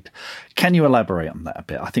read. Can you elaborate on that a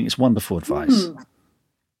bit? I think it's wonderful advice.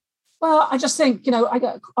 Well, I just think, I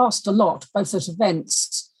get asked a lot, both at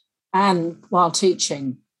events and while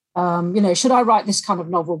teaching, should I write this kind of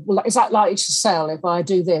novel? Well, is that likely to sell if I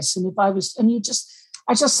do this? And I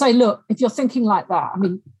just say, look, if you're thinking like that, I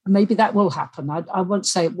mean, maybe that will happen. I won't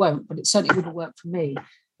say it won't, but it certainly wouldn't work for me.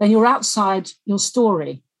 Then you're outside your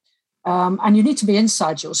story. And you need to be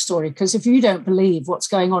inside your story, because if you don't believe what's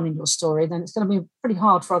going on in your story, then it's going to be pretty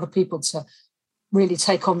hard for other people to really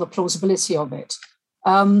take on the plausibility of it.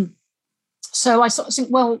 So I sort of think,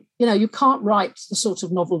 well, you can't write the sort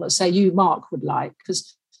of novel that, say, you, Mark, would like,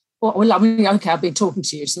 because, I've been talking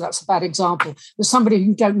to you, so that's a bad example. There's somebody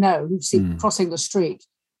you don't know who's crossing the street.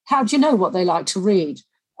 How do you know what they like to read?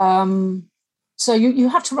 So you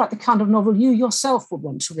have to write the kind of novel you yourself would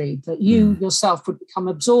want to read, that you yourself would become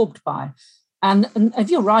absorbed by. And if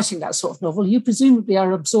you're writing that sort of novel, you presumably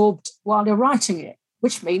are absorbed while you're writing it,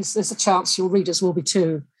 which means there's a chance your readers will be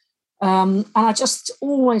too. And I just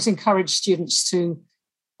always encourage students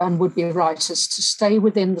and would-be writers to stay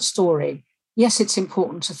within the story. Yes, it's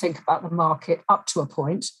important to think about the market up to a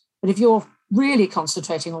point, but if you're really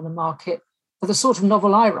concentrating on the market for the sort of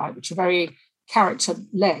novel I write, which are very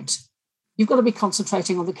character-led, you've got to be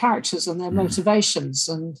concentrating on the characters and their motivations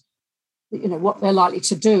and, what they're likely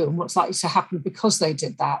to do and what's likely to happen because they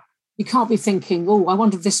did that. You can't be thinking, oh, I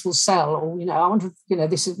wonder if this will sell, or, I wonder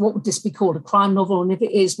if, what would this be called, a crime novel? And if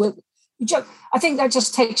it is, I think that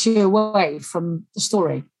just takes you away from the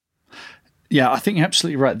story. Yeah, I think you're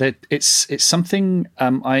absolutely right. That it's something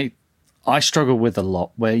I struggle with a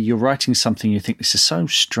lot, where you're writing something you think, this is so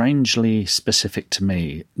strangely specific to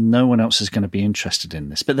me, no one else is going to be interested in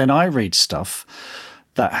this. But then I read stuff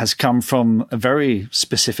that has come from a very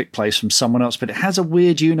specific place from someone else, but it has a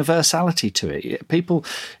weird universality to it.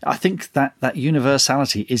 I think that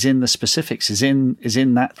universality is in the specifics, is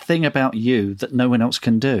in that thing about you that no one else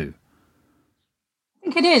can do. I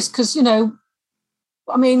think it is, because,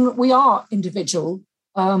 we are individual.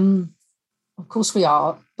 Of course we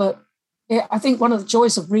are, but I think one of the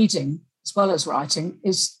joys of reading as well as writing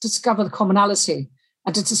is to discover the commonality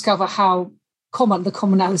and to discover how common the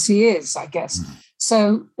commonality is, I guess.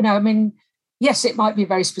 So, yes, it might be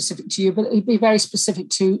very specific to you, but it'd be very specific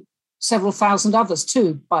to several thousand others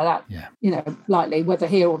too, by that, likely, whether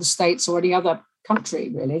here or the States or any other country,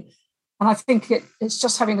 really. And I think it's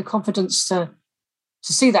just having the confidence to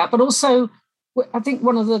see that. But also, I think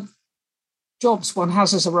one of the jobs one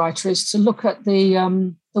has as a writer is to look at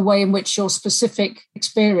the way in which your specific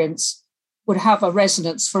experience would have a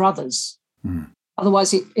resonance for others.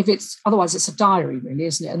 Otherwise, it's a diary, really,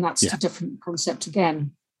 isn't it? And that's a different concept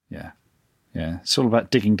again. Yeah. It's all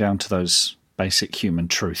about digging down to those basic human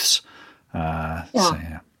truths.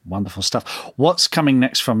 Wonderful stuff. What's coming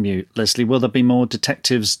next from you, Lesley? Will there be more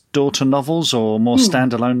detectives' daughter novels or more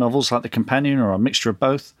standalone novels like The Companion, or a mixture of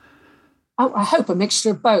both? I hope a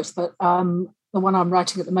mixture of both, but the one I'm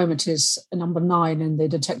writing at the moment is number 9 in the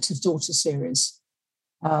Detective's Daughter series.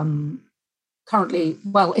 Currently,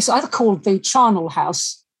 it's either called the Charnel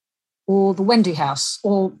House or the Wendy House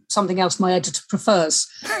or something else my editor prefers.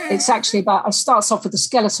 It's actually it starts off with a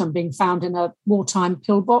skeleton being found in a wartime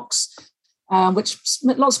pillbox, which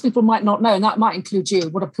lots of people might not know, and that might include you,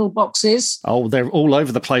 what a pillbox is. Oh, they're all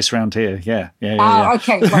over the place around here. Yeah.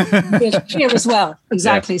 Okay, well, here as well.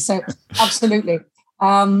 Exactly. Yeah. So, absolutely.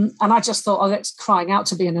 And I just thought, that's crying out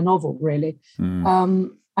to be in a novel, really.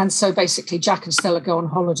 And so basically Jack and Stella go on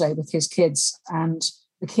holiday with his kids, and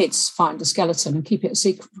the kids find the skeleton and keep it a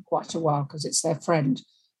secret for quite a while because it's their friend.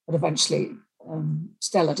 But eventually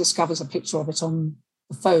Stella discovers a picture of it on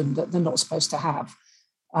the phone that they're not supposed to have.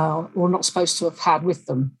 Or not supposed to have had with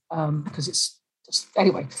them, because it's just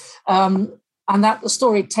anyway. And that the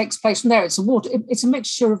story takes place from there. It's a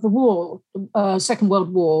mixture of the war, Second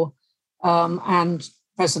World War, and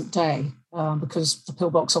present day, because the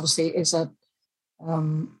pillbox obviously is a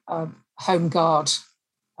home guard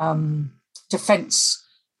defence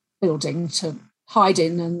building to hide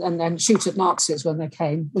in and then shoot at Nazis when they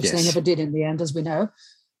came, which they never did in the end, as we know.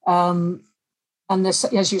 And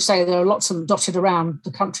as you say, there are lots of them dotted around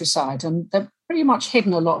the countryside, and they're pretty much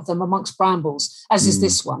hidden, a lot of them, amongst brambles, as is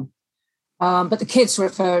this one. but the kids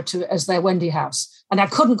refer to it as their Wendy house. And I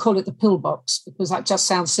couldn't call it the pillbox because that just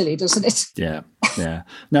sounds silly, doesn't it? Yeah.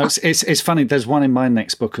 No, it's funny. There's one in my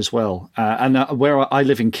next book as well. And where I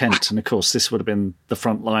live in Kent, and of course, this would have been the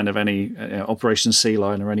front line of any Operation Sea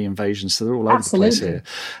Lion or any invasion. So they're all over the place here.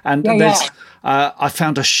 And I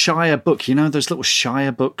found a Shire book. You know, those little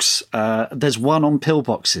Shire books. There's one on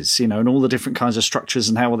pillboxes, you know, and all the different kinds of structures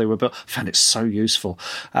and how they were built. I found it so useful.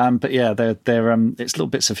 But yeah, they're it's little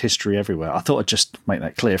bits of history everywhere. I thought I'd just make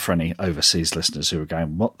that clear for any overseas listeners who are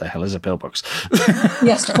going, "What the hell is a pillbox?"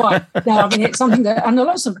 Yes, quite. No, I mean, it's something that, and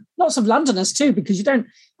lots of Londoners too, because you don't.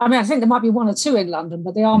 I mean, I think there might be one or two in London,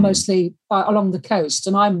 but they are mostly along the coast,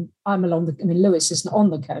 and I'm along the. I mean, Lewis isn't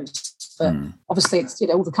on the coast, but obviously it's, you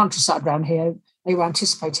know, all the countryside around here. They were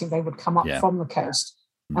anticipating they would come up from the coast,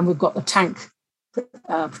 and we've got the tank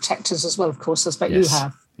protectors as well, of course, as you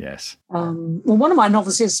have. Yes. Well, one of my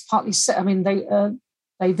novels is partly set. I mean,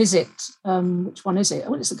 they visit. Which one is it?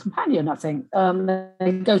 Oh, it's the Companion, I think.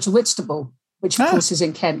 They go to Whitstable, which of course is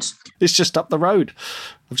in Kent. It's just up the road.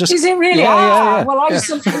 Is it really? Yeah. Well, I used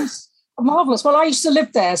to. Yeah. Marvellous. Well, I used to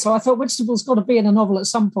live there, so I thought Whitstable's got to be in a novel at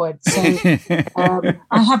some point. So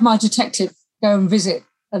I have my detective go and visit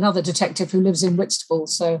another detective who lives in Whitstable.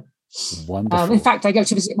 So wonderful. In fact, I go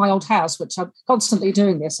to visit my old house, which I'm constantly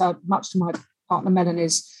doing this, much to my partner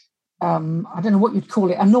Melanie's, I don't know what you'd call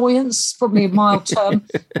it, annoyance, probably a mild term.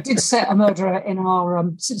 I did set a murderer in our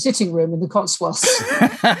sitting room in the Cotswolds,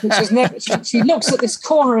 which is never. She looks at this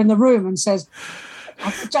corner in the room and says,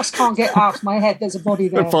 "I just can't get out of my head. There's a body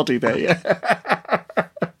there." A body there, yeah.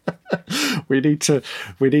 We need to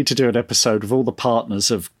do an episode of all the partners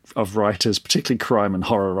of writers, particularly crime and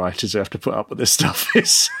horror writers, who have to put up with this stuff.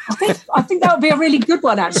 I think that would be a really good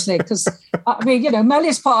one, actually, because I mean, you know, Mel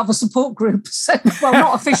is part of a support group, so, well,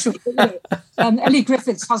 not official, but, you know, Ellie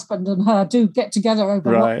Griffith's husband and her do get together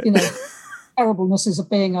over what, you know, terriblenesses of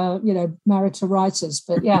being married to writers,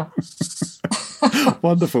 but yeah.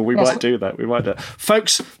 Wonderful. We might do that.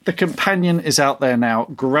 Folks, The Companion is out there now.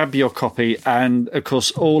 Grab your copy. And, of course,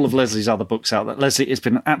 all of Lesley's other books out there. Lesley, it's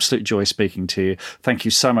been an absolute joy speaking to you. Thank you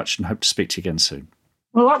so much and hope to speak to you again soon.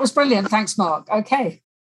 Well, that was brilliant. Thanks, Mark. Okay.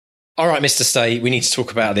 All right, Mr. Stay, we need to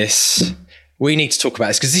talk about this.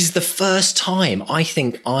 Because this is the first time I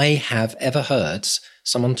think I have ever heard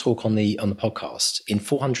someone talk on the podcast in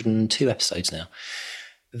 402 episodes now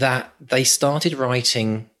that they started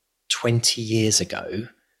writing 20 years ago,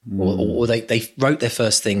 or they wrote their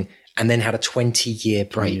first thing and then had a 20-year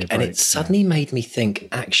break. And it suddenly made me think,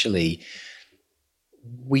 actually,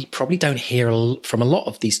 we probably don't hear from a lot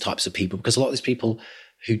of these types of people, because a lot of these people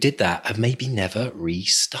who did that have maybe never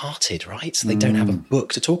restarted, right? So they don't have a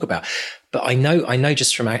book to talk about. But I know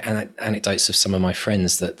just from anecdotes of some of my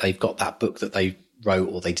friends that they've got that book that they wrote,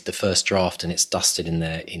 or they did the first draft and it's dusted in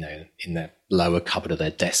their lower cupboard of their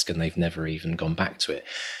desk and they've never even gone back to it.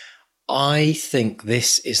 I think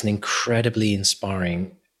this is an incredibly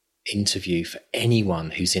inspiring interview for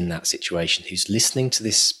anyone who's in that situation, who's listening to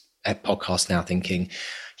this podcast now thinking,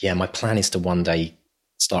 yeah, my plan is to one day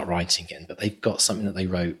start writing again, but they've got something that they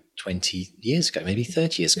wrote 20 years ago, maybe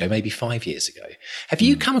 30 years ago, maybe 5 years ago. Have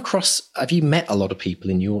you met a lot of people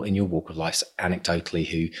in your walk of life anecdotally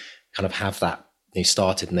who kind of have that, they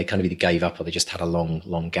started and they kind of either gave up or they just had a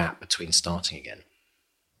long gap between starting again?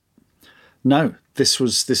 No, this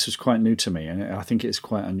was quite new to me, and I think it's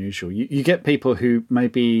quite unusual. You get people who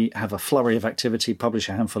maybe have a flurry of activity, publish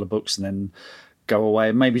a handful of books, and then go away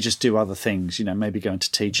and maybe just do other things, you know, maybe go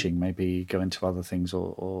into teaching, maybe go into other things,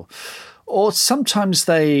 or sometimes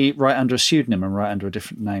they write under a pseudonym and write under a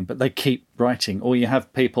different name, but they keep writing. Or you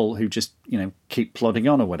have people who just, you know, keep plodding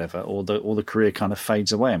on or whatever, or the career kind of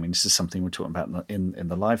fades away. I mean, this is something we're talking about in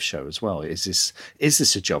the live show as well. Is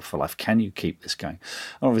this a job for life? Can you keep this going?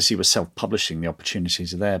 Obviously, with self-publishing, the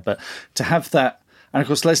opportunities are there, but to have that, and of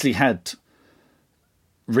course, Lesley had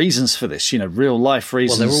reasons for this, you know, real life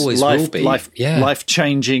reasons. Well, there always will be.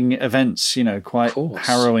 Life-changing events, you know, quite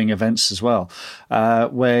harrowing events as well,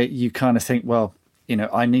 where you kind of think, well, you know,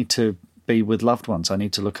 I need to be with loved ones. I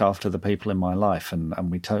need to look after the people in my life, and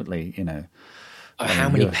we totally, you know. How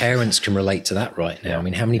many parents can relate to that right now? Yeah, I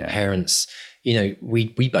mean, how many parents, you know,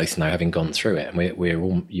 we both know, having gone through it, and we're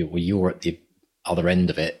all, you're at the other end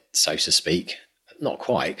of it, so to speak. Not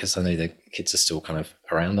quite, because I know the kids are still kind of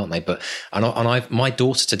around, aren't they? But my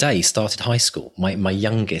daughter today started high school. My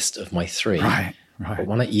youngest of my three, right. But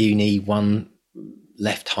one at uni, one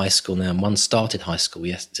left high school now, and one started high school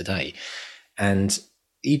today. And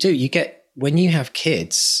you get, when you have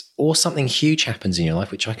kids or something huge happens in your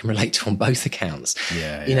life, which I can relate to on both accounts.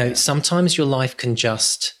 Sometimes your life can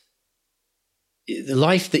just the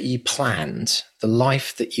life that you planned, the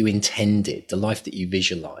life that you intended, the life that you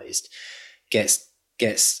visualized gets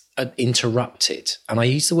interrupted. And I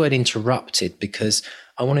use the word interrupted because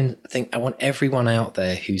I want everyone out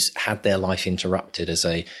there who's had their life interrupted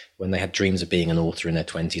when they had dreams of being an author in their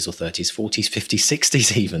 20s or 30s, 40s, 50s,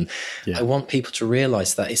 60s even. Yeah. I want people to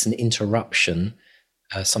realize that it's an interruption,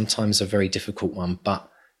 sometimes a very difficult one,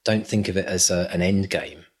 but don't think of it as an end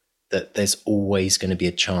game, that there's always going to be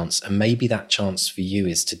a chance. And maybe that chance for you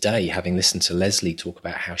is today, having listened to Lesley talk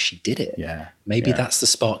about how she did it. Yeah. Maybe that's the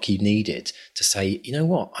spark you needed to say, you know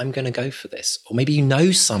what, I'm going to go for this. Or maybe you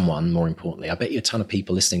know someone, more importantly. I bet you a ton of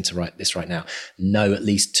people listening to this right now know at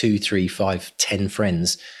least 2, 3, 5, 10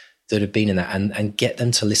 friends that have been in that, and get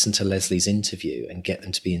them to listen to Lesley's interview and get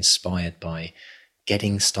them to be inspired by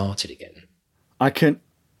getting started again. I can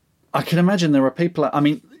imagine there are people, I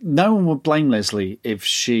mean, no one would blame Lesley if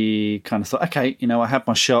she kind of thought, okay, I had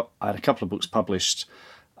my shot, I had a couple of books published,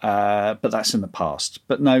 but that's in the past.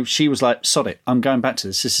 But no, she was like, sod it, I'm going back to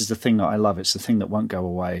this. This is the thing that I love. It's the thing that won't go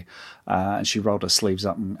away. And she rolled her sleeves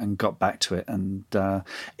up and got back to it. And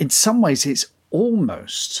in some ways, it's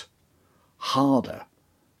almost harder,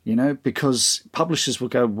 because publishers will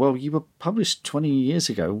go, well, you were published 20 years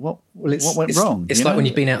ago. What went wrong? It's like when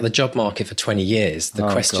you've been out of the job market for 20 years. The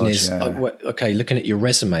question is, okay, looking at your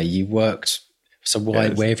resume, you worked. So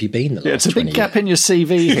where have you been the last 20 years? It's a big gap in your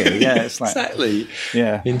CV here. Yeah, it's like, exactly.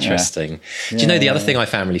 Yeah. Interesting. Yeah. Do you know the other thing I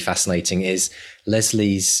found really fascinating is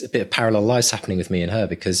Lesley's a bit of parallel lives happening with me and her,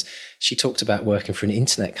 because she talked about working for an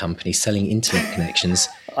internet company selling internet connections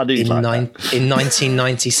in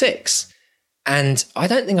 1996. And I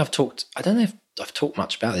don't know if I've talked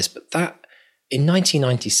much about this, but that in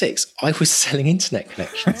 1996, I was selling internet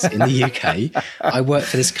connections in the UK. I worked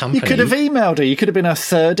for this company. You could have emailed her. You could have been her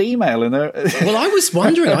third email in there. Well, I was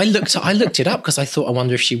wondering. I looked it up because I thought, I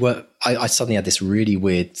wonder if she worked. I suddenly had this really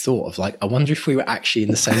weird thought of like, I wonder if we were actually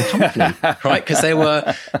in the same company, right? Because there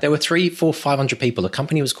were 300, 400, 500 people. The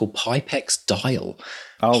company was called Pipex Dial.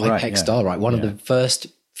 Pipex Dial, right? One of the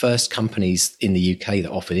first companies in the UK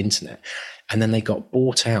that offered internet. And then they got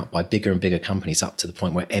bought out by bigger and bigger companies, up to the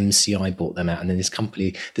point where MCI bought them out. And then this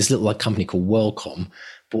little company called WorldCom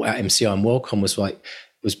bought out MCI, and WorldCom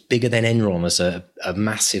was bigger than Enron as a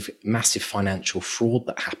massive financial fraud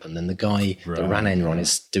that happened. And the guy that ran Enron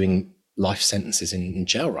is doing life sentences in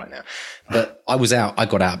jail right now. But I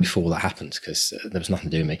got out before that happened because there was nothing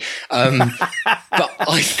to do with me. But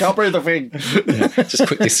I can't breathe the thing. Just a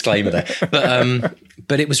quick disclaimer there.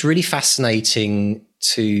 But it was really fascinating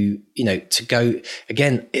to go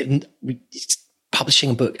again, publishing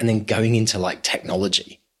a book and then going into like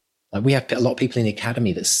technology. Like we have a lot of people in the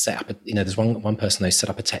academy that set up, there's one person who set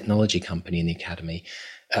up a technology company in the academy,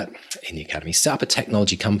 set up a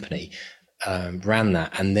technology company, ran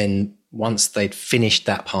that. And then once they'd finished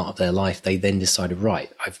that part of their life, they then decided,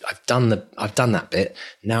 right, I've done that bit.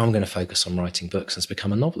 Now I'm going to focus on writing books and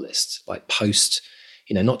become a novelist, like post,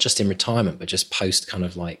 not just in retirement, but just post kind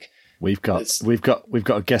of like, We've got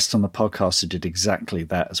a guest on the podcast who did exactly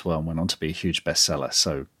that as well and went on to be a huge bestseller.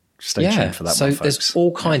 So stay tuned for that. So one, folks. There's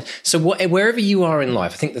all kinds. So wherever you are in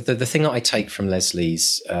life, I think that the thing that I take from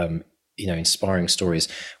Lesley's, inspiring stories,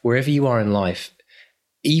 wherever you are in life,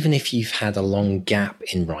 even if you've had a long gap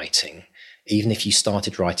in writing, even if you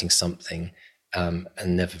started writing something and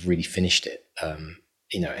never really finished it,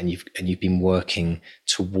 and you've been working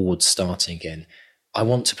towards starting again, I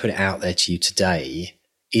want to put it out there to you today.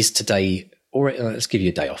 Is today, or let's give you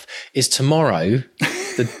a day off, is tomorrow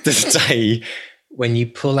the day when you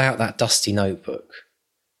pull out that dusty notebook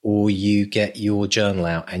or you get your journal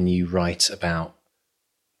out and you write about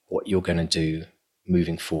what you're going to do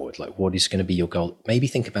moving forward? Like, what is going to be your goal? Maybe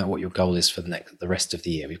think about what your goal is for the rest of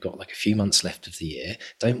the year. We've got like a few months left of the year.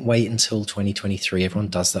 Don't wait until 2023. Everyone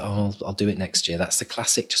does that. Oh, I'll do it next year. That's the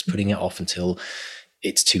classic, just putting it off until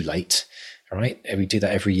it's too late. All right. We do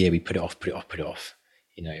that every year. We put it off.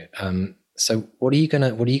 So what are you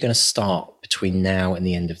gonna start between now and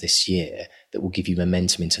the end of this year that will give you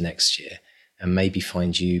momentum into next year, and maybe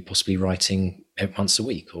find you possibly writing once a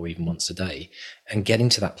week or even once a day, and getting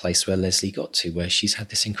to that place where Lesley got to, where she's had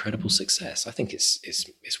this incredible success? I think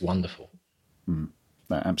it's wonderful. No,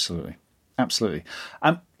 absolutely.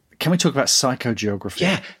 Can we talk about psychogeography?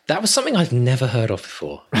 Yeah, that was something I've never heard of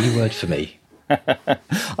before. New word for me.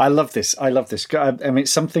 I love this. I mean, it's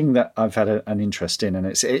something that I've had an interest in, and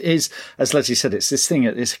it is, as Lesley said, it's this thing.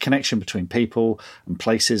 It's a connection between people and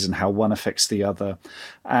places and how one affects the other.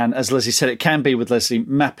 And as Lesley said, it can be with Lesley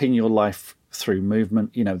mapping your life through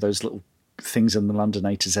movement. Those little things in the London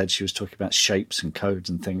A to Z. She was talking about shapes and codes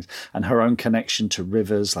and things, and her own connection to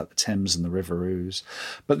rivers like the Thames and the River Ouse.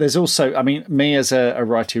 But there's also, I mean, me as a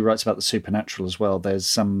writer who writes about the supernatural as well, there's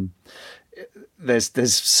something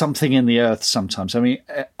in the earth sometimes. I mean,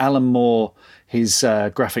 Alan Moore, his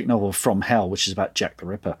graphic novel From Hell, which is about Jack the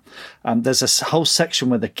Ripper. There's a whole section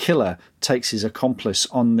where the killer takes his accomplice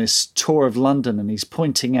on this tour of London, and he's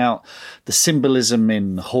pointing out the symbolism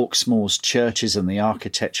in Hawksmoor's churches and the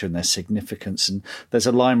architecture and their significance. And there's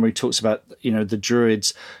a line where he talks about, the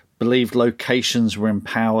Druids believed locations were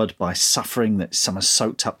empowered by suffering that somehow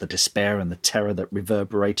soaked up the despair and the terror that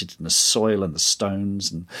reverberated in the soil and the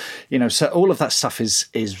stones. And, so all of that stuff is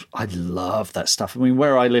I love that stuff. I mean,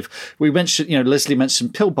 where I live, we mentioned, Lesley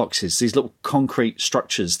mentioned pillboxes, these little concrete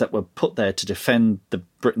structures that were put there to defend the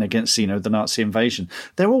Britain against, the Nazi invasion.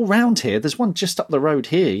 They're all round here. There's one just up the road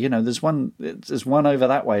here. There's one over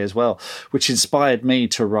that way as well, which inspired me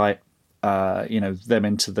to write them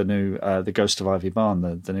into the new The Ghost of Ivy Barn,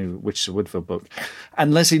 the new Witches of Woodville book.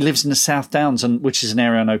 And Lesley lives in the South Downs, which is an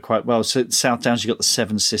area I know quite well. So at South Downs, you've got the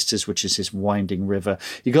Seven Sisters, which is this winding river.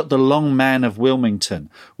 You've got the Long Man of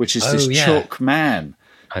Wilmington, which is chalk man.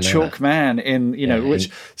 Chalk man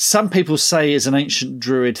which some people say is an ancient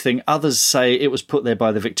Druid thing. Others say it was put there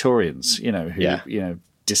by the Victorians, who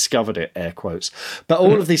discovered it, air quotes. But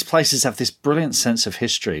all of these places have this brilliant sense of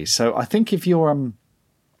history. So I think if you're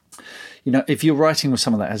if you're writing with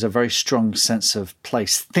someone that has a very strong sense of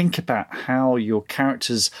place, think about how your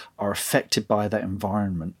characters are affected by that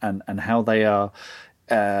environment and how they are,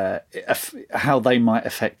 how they might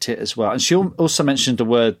affect it as well. And she also mentioned the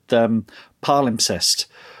word palimpsest,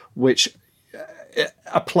 which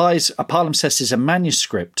applies. A palimpsest is a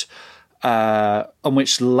manuscript on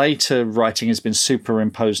which later writing has been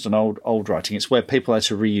superimposed on old writing. It's where people had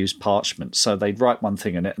to reuse parchment. So they'd write one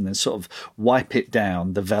thing in it and then sort of wipe it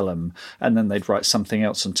down, the vellum, and then they'd write something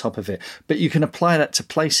else on top of it. But you can apply that to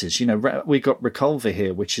places. We got Recolver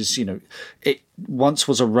here, which is, it once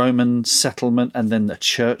was a Roman settlement and then a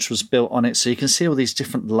church was built on it. So you can see all these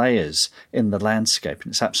different layers in the landscape,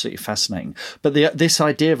 and it's absolutely fascinating. But this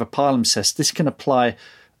idea of a palimpsest, this can apply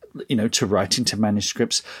to writing, to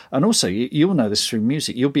manuscripts. And also, you'll know this through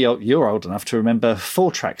music. You're old enough to remember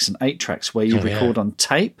 4 tracks and 8 tracks where you record on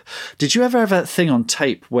tape. Did you ever have a thing on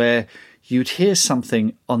tape where you'd hear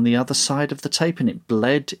something on the other side of the tape and it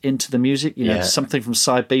bled into the music? Something from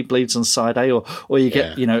side B bleeds on side A, or you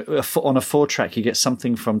get, on a 4-track, you get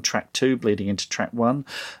something from track 2 bleeding into track 1,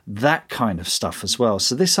 that kind of stuff as well.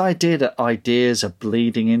 So this idea that ideas are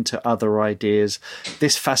bleeding into other ideas,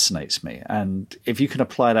 this fascinates me. And if you can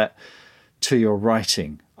apply that to your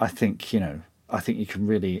writing, I think you can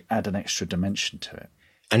really add an extra dimension to it.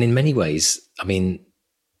 And in many ways, I mean,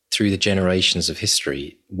 through the generations of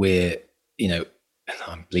history, we're,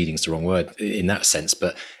 bleeding is the wrong word in that sense,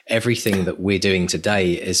 but everything that we're doing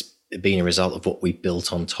today is being a result of what we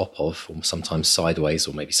built on top of, or sometimes sideways,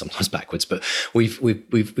 or maybe sometimes backwards. But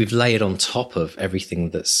we've layered on top of everything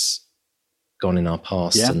that's gone in our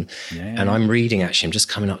past. And I'm reading. Actually, I'm just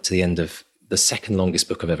coming up to the end of the second longest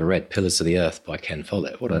book I've ever read, Pillars of the Earth by Ken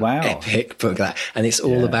Follett. What an epic book that! And it's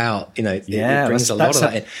all about it brings a lot of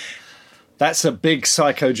that in. That's a big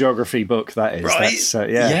psychogeography book, that is. Right.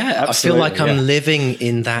 I feel like I'm living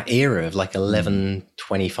in that era of like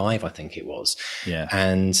 1125, I think it was. Yeah.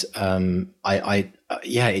 And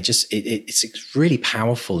it's really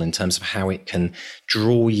powerful in terms of how it can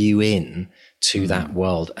draw you in to that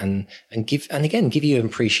world and give you an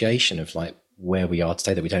appreciation of like where we are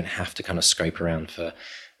today, that we don't have to kind of scrape around for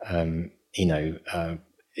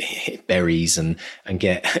berries and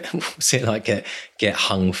get get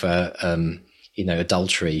hung for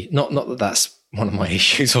adultery. Not that that's one of my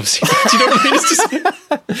issues, obviously. Do you know what I mean? It's just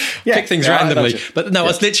pick things randomly. But no, I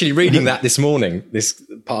was literally reading that this morning. This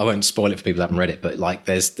part, I won't spoil it for people that haven't read it, but like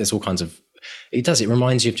there's all kinds of, it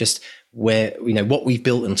reminds you of just where what we've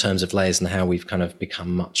built in terms of layers and how we've kind of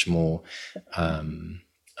become much more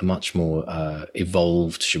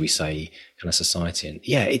evolved, should we say, kind of society. And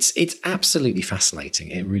it's absolutely fascinating.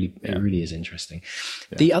 It really is interesting.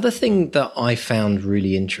 Yeah. The other thing that I found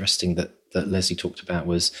really interesting that Lesley talked about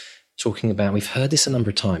was talking about, we've heard this a number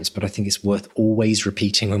of times, but I think it's worth always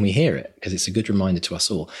repeating when we hear it, because it's a good reminder to us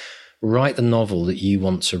all. Write the novel that you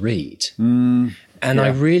want to read. I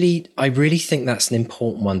really think that's an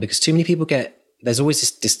important one, because too many people there's always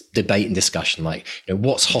this debate and discussion, like,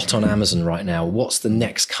 what's hot on Amazon right now? What's the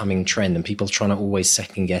next coming trend? And people trying to always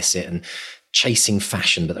second guess it and chasing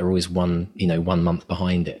fashion, but they're always one month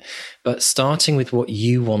behind it. But starting with what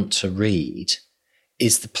you want to read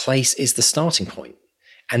is the starting point.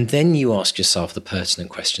 And then you ask yourself the pertinent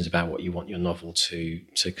questions about what you want your novel to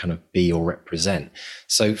kind of be or represent.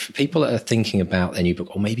 So for people that are thinking about their new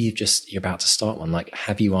book, or maybe you're about to start one, like,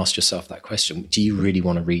 have you asked yourself that question? Do you really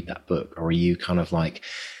want to read that book? Or are you kind of like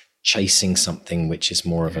chasing something which is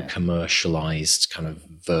more of a commercialized kind of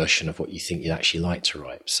version of what you think you'd actually like to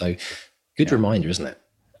write? So good reminder, isn't it?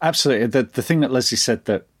 Absolutely. The thing that Lesley said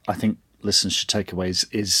that I think listeners should take away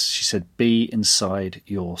is she said, be inside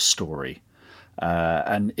your story.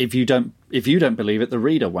 And if you don't believe it, the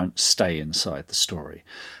reader won't stay inside the story.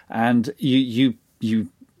 And you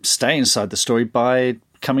stay inside the story by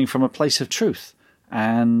coming from a place of truth.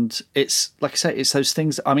 And it's, like I say, it's those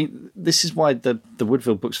things. I mean, this is why the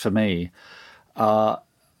Woodville books for me are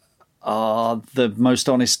the most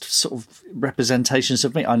honest sort of representations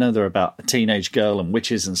of me. I know they're about a teenage girl and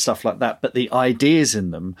witches and stuff like that, but the ideas in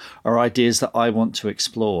them are ideas that I want to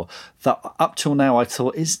explore, that up till now I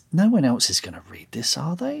thought, no one else is going to read this,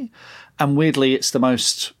 are they? And weirdly, it's the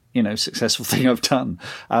most, successful thing I've done.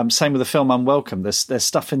 Same with the film Unwelcome. There's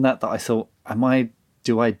stuff in that I thought,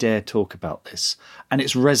 do I dare talk about this? And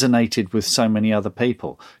it's resonated with so many other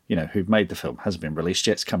people, who've made the film. Hasn't been released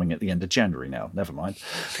yet. It's coming at the end of January now. Never mind.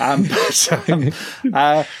 But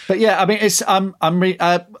yeah, I mean, it's.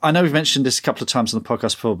 I know we've mentioned this a couple of times on the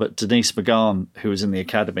podcast before, but Denise McGahn, who was in the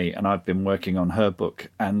Academy, and I've been working on her book,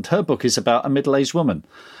 and her book is about a middle-aged woman.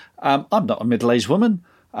 I'm not a middle-aged woman,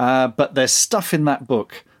 but there's stuff in that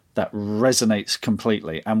book that resonates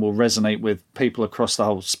completely and will resonate with people across the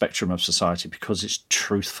whole spectrum of society because it's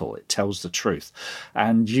truthful. It tells the truth.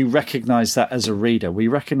 And you recognize that as a reader. We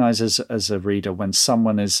recognize as a reader when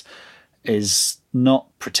someone is not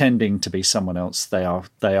pretending to be someone else. They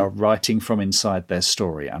are writing from inside their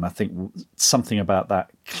story. And I think something about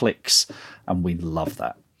that clicks, and we love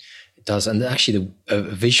that. It does. And actually a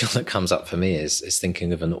visual that comes up for me is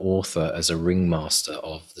thinking of an author as a ringmaster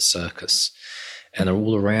of the circus. And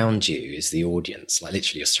all around you is the audience, like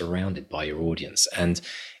literally you're surrounded by your audience. And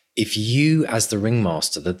if you, as the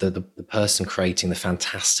ringmaster, the person creating the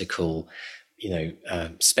fantastical,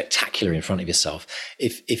 spectacular in front of yourself,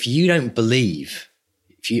 if you don't believe,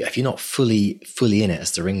 if you're not fully in it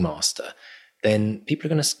as the ringmaster, then people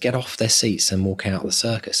are going to get off their seats and walk out of the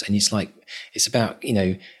circus. And it's about,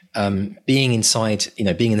 being inside,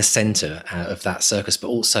 being in the center of that circus, but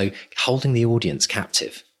also holding the audience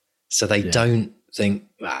captive. So they don't think,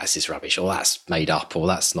 this is rubbish, or that's made up, or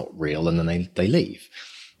that's not real, and then they leave.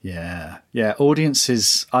 Yeah.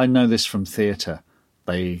 Audiences, I know this from theatre.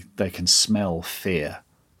 They can smell fear.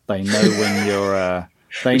 They know when you're.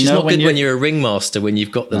 Which is not good when you're a ringmaster when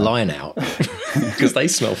you've got the line out, because they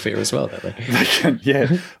smell fear as well, don't they?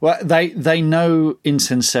 Yeah. Well, they know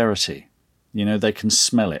insincerity. They can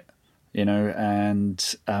smell it.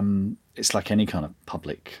 And it's like any kind of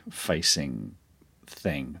public facing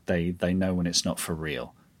thing. They know when it's not for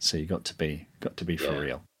real. So you got to be for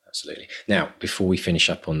real. Absolutely. Now, before we finish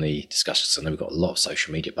up on the discussions, I know we've got a lot of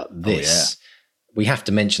social media, but we have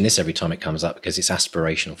to mention this every time it comes up because it's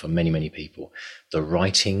aspirational for many, many people. The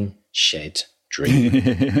Writing Shed Dream.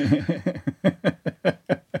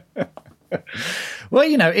 Well,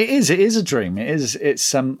 it is a dream. It's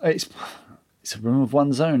a room of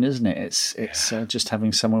one's own, isn't it? It's just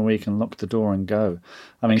having somewhere where you can lock the door and go.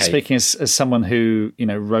 I mean, speaking as someone who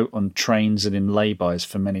wrote on trains and in laybys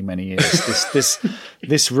for many, many years,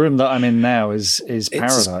 this room that I'm in now is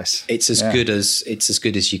paradise. It's as good as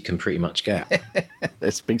you can pretty much get.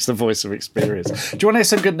 It speaks the voice of experience. Do you want to hear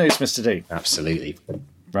some good news, Mr. D? Absolutely.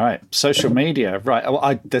 Right, social media.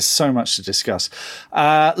 Right, there's so much to discuss.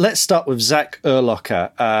 Let's start with Zach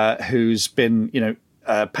Erlocker, who's been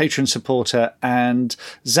patron supporter, and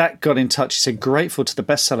Zach got in touch. He said, grateful to the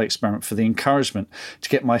Bestseller Experiment for the encouragement to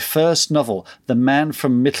get my first novel, The Man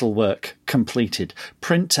from Middlework, completed.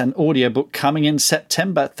 Print and audiobook coming in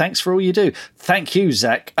September. Thanks for all you do. Thank you,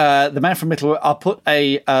 Zach. The Man from Middlework, I'll put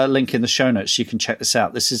a link in the show notes so you can check this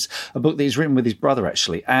out. This is a book that he's written with his brother,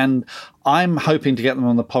 actually, and I'm hoping to get them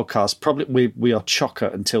on the podcast. Probably we are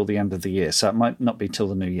chocker until the end of the year, so it might not be till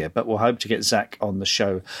the new year, but we'll hope to get Zach on the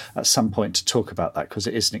show at some point to talk about that because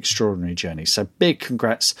it is an extraordinary journey. So big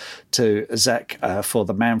congrats to Zach for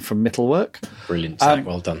The Man from Middlework. Brilliant, Zach.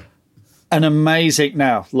 Well done. An amazing...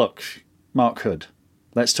 Now, look, Mark Hood.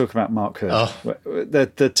 Let's talk about Mark Hood. Oh.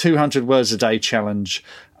 The 200 words a day challenge.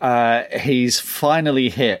 He's finally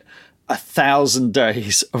hit 1,000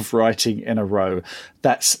 days of writing in a row.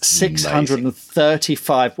 That's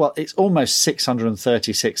 635. Well, it's almost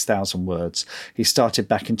 636,000 words. He started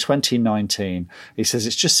back in 2019. He says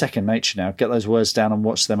it's just second nature now. Get those words down and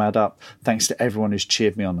watch them add up. Thanks to everyone who's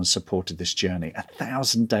cheered me on and supported this journey.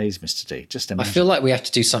 1,000 days, Mr. D. Just amazing. I feel like we have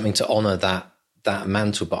to do something to honour that that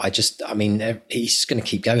mantle, but I mean, he's going to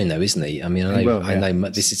keep going though, isn't he? I mean, I know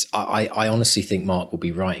this is, I honestly think Mark will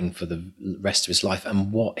be writing for the rest of his life.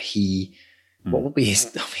 And what will be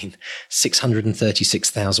his,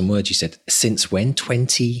 636,000 words, you said, since when?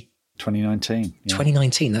 2019. Yeah.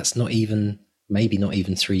 2019. That's maybe not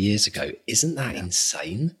even 3 years ago. Isn't that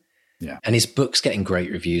insane? Yeah. And his book's getting great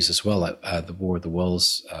reviews as well, like The War of the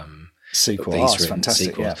Worlds, sequel. Oh, it's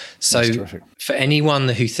fantastic. Yeah. So for anyone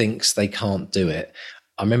who thinks they can't do it,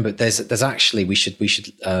 I remember there's actually, we should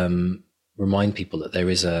remind people that there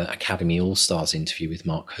is a Academy All-Stars interview with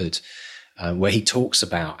Mark Hood, where he talks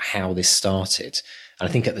about how this started. And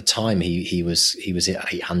I think at the time he was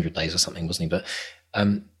at 800 days or something, wasn't he? But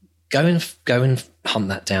go and hunt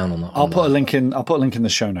that down on. I'll put a link in the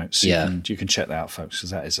show notes. So you can check that out, folks.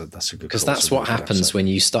 Because that's a good. Because that's what happens when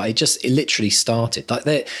you start. It literally started like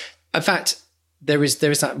there. In fact, there is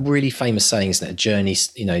that really famous saying, isn't it? A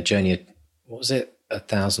journey. What was it?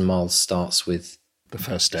 1,000 miles starts with the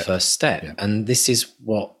first step. Yeah. And this is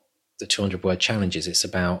what the 200 word challenge is. It's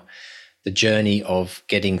about the journey of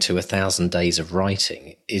getting to 1,000 days of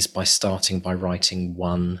writing is by starting by writing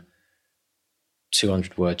one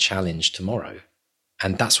 200 word challenge tomorrow.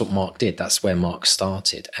 And that's what Mark did. That's where Mark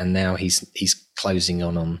started. And now he's closing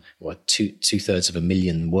on two-thirds of 1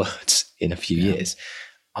 million words in a few years.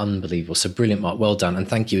 Unbelievable. So brilliant, Mark. Well done. And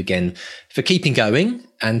thank you again for keeping going.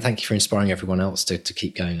 And thank you for inspiring everyone else to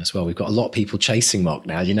keep going as well. We've got a lot of people chasing Mark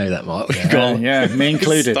now. You know that, Mark? Me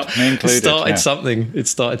included. It started something.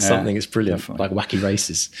 It's brilliant. Definitely. Like wacky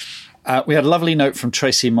races. We had a lovely note from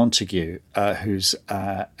Tracy Montague, who's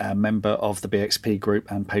a member of the BXP group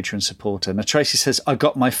and Patreon supporter. Now, Tracy says, I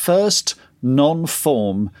got my first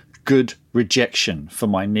non-form good rejection for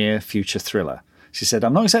my near future thriller. She said,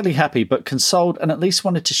 I'm not exactly happy, but consoled and at least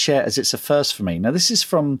wanted to share as it's a first for me. Now, this is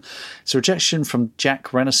it's a rejection from Jack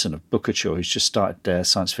Renison of Bookerture, who's just started their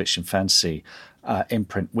science fiction fantasy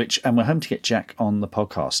imprint, and we're hoping to get Jack on the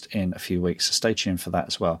podcast in a few weeks, so stay tuned for that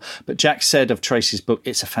as well. But Jack said of Tracy's book,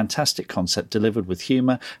 it's a fantastic concept delivered with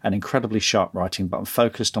humour and incredibly sharp writing, but I'm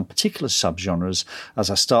focused on particular subgenres as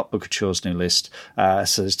I start Bookerture's new list,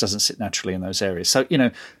 so this doesn't sit naturally in those areas. So,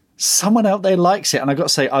 someone out there likes it. And I've got to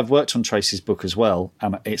say, I've worked on Tracy's book as well,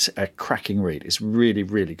 and it's a cracking read. It's really,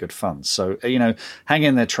 really good fun. So, hang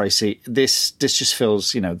in there, Tracy. This just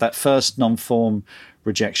feels, that first non-form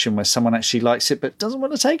rejection where someone actually likes it but doesn't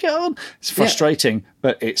want to take it on. It's frustrating,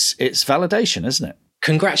 but it's validation, isn't it?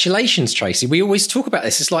 Congratulations, Tracy. We always talk about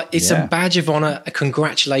this. It's like, it's a badge of honor.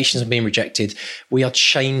 Congratulations on being rejected. We are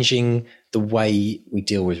changing the way we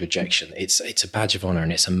deal with rejection. It's a badge of honor,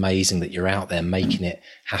 and it's amazing that you're out there making it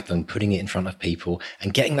happen, putting it in front of people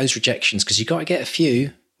and getting those rejections, because you got to get a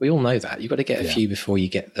few. We all know that. You've got to get a few before you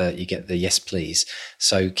get the yes, please.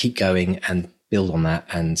 So keep going and build on that,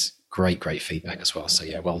 and great feedback as well. So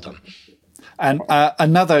well done. And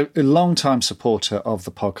another long-time supporter of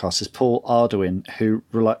the podcast is Paul Arduin, who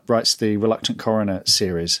writes the Reluctant Coroner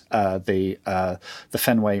series, the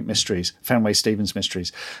Fenway Stevens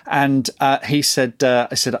mysteries. And he said,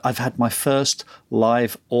 I've had my first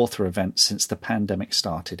live author event since the pandemic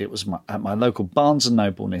started. It was at my local Barnes &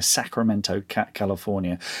 Noble near Sacramento,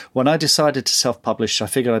 California. When I decided to self-publish, I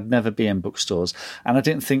figured I'd never be in bookstores, and I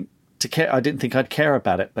didn't think I'd care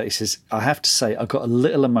about it, but he says, I have to say, I got a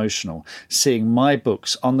little emotional seeing my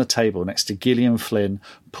books on the table next to Gillian Flynn,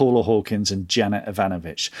 Paula Hawkins and Janet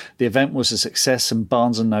Ivanovich. The event was a success and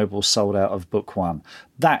Barnes & Noble sold out of book one.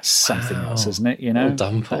 That's something else, isn't it? Well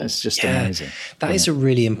done, Paul. It's just amazing. That is a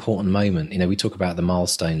really important moment. We talk about the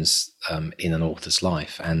milestones in an author's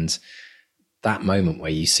life, and that moment where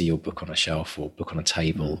you see your book on a shelf or book on a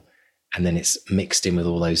table, and then it's mixed in with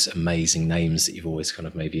all those amazing names that you've always kind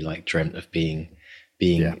of maybe like dreamt of being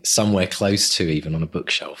somewhere close to, even on a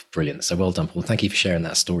bookshelf. Brilliant. So well done, Paul. Thank you for sharing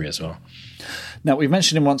that story as well. Now, we've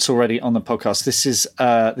mentioned him once already on the podcast. This is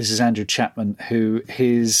Andrew Chapman, who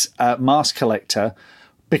his Mask Collector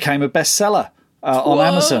became a bestseller on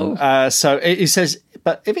Amazon. So he says,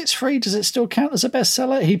 but if it's free, does it still count as a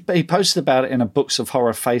bestseller? He posted about it in a Books of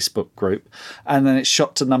Horror Facebook group, and then it's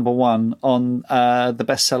shot to number one on the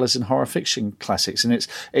bestsellers in horror fiction classics, and it's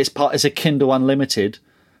a Kindle Unlimited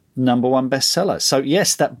number one bestseller. So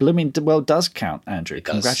yes, that blooming well does count, Andrew.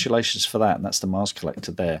 Congratulations for that, and that's the Mars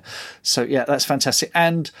Collector there. So yeah, that's fantastic.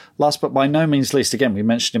 And last but by no means least, again, we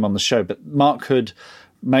mentioned him on the show, but Mark Hood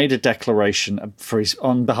made a declaration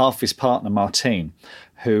on behalf of his partner, Martine,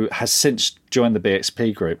 who has since joined the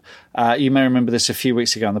BXP group. You may remember this a few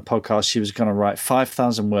weeks ago on the podcast. She was going to write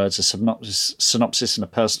 5,000 words, a synopsis and a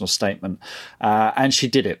personal statement. And she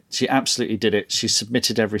did it. She absolutely did it. She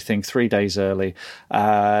submitted everything 3 days early.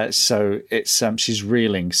 So it's she's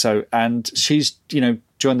reeling. And she's,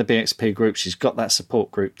 joined the BXP group. She's got that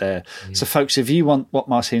support group there. So folks, if you want what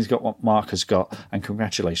Martine's got, what Mark has got, and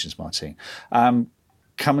congratulations, Martine,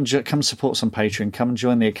 come support us on Patreon. Come and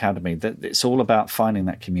join the Academy. It's all about finding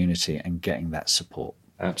that community and getting that support.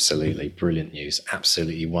 Absolutely. Brilliant news.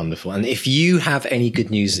 Absolutely wonderful. And if you have any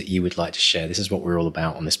good news that you would like to share, this is what we're all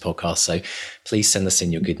about on this podcast. So please send us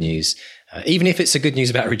in your good news. Even if it's a good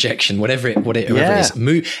news about rejection, whatever it is,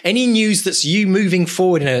 any news that's you moving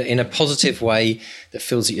forward in a positive way that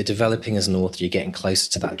feels that you're developing as an author, you're getting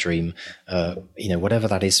closer to that dream, whatever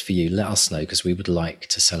that is for you, let us know, because we would like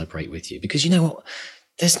to celebrate with you. Because you know what?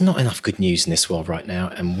 There's not enough good news in this world right now,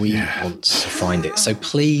 and we want to find it. So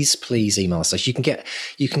please email us. You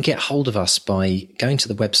can get hold of us by going to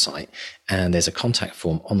the website, and there's a contact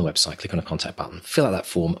form on the website. Click on a contact button, fill out that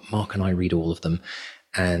form. Mark and I read all of them.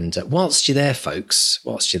 And whilst you're there, folks,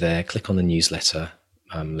 click on the newsletter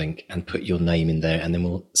link and put your name in there, and then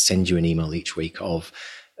we'll send you an email each week of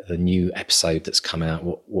the new episode that's come out,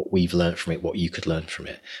 what we've learned from it, what you could learn from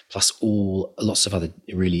it, plus lots of other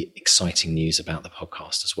really exciting news about the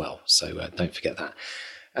podcast as well. So don't forget that.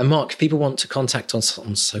 And Mark, if people want to contact us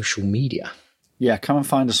on social media. Yeah, come and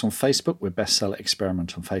find us on Facebook. We're Bestseller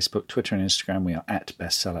Experiment on Facebook. Twitter and Instagram, we are at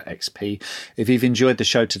BestsellerXP. If you've enjoyed the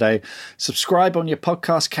show today, subscribe on your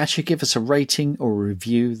podcast catcher. Give us a rating or a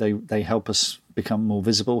review. They help us become more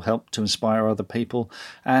visible, help to inspire other people.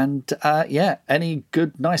 And any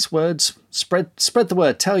good, nice words, spread the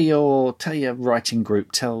word. Tell your writing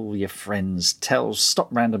group, tell your friends, stop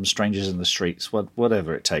random strangers in the streets,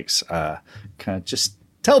 whatever it takes. Just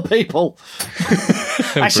tell people.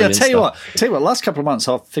 Actually, I'll tell you what, last couple of months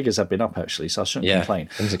our figures have been up, actually, so I shouldn't complain.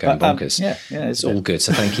 Things are going bonkers. It's all good.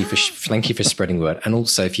 So thank you for spreading the word. And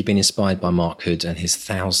also, if you've been inspired by Mark Hood and his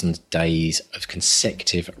 1,000 days of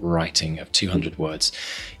consecutive writing of 200 words,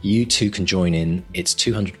 you too can join in. It's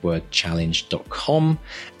 200wordchallenge.com.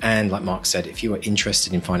 And like Mark said, if you are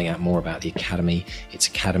interested in finding out more about the Academy, it's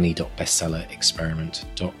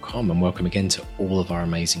academy.bestsellerexperiment.com. And welcome again to all of our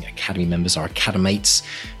amazing Academy members, our Academates,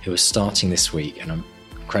 who are starting this week, and I'm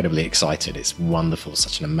incredibly excited. It's wonderful,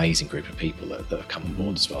 such an amazing group of people that have come on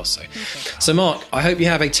board as well. So Mark, I hope you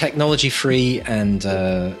have a technology-free and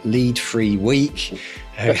lead-free week.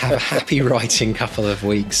 Have a happy writing couple of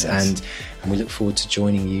weeks, and we look forward to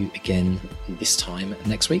joining you again this time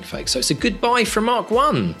next week, folks. So it's a goodbye from Mark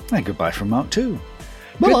 1. And goodbye from Mark 2.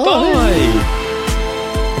 Goodbye.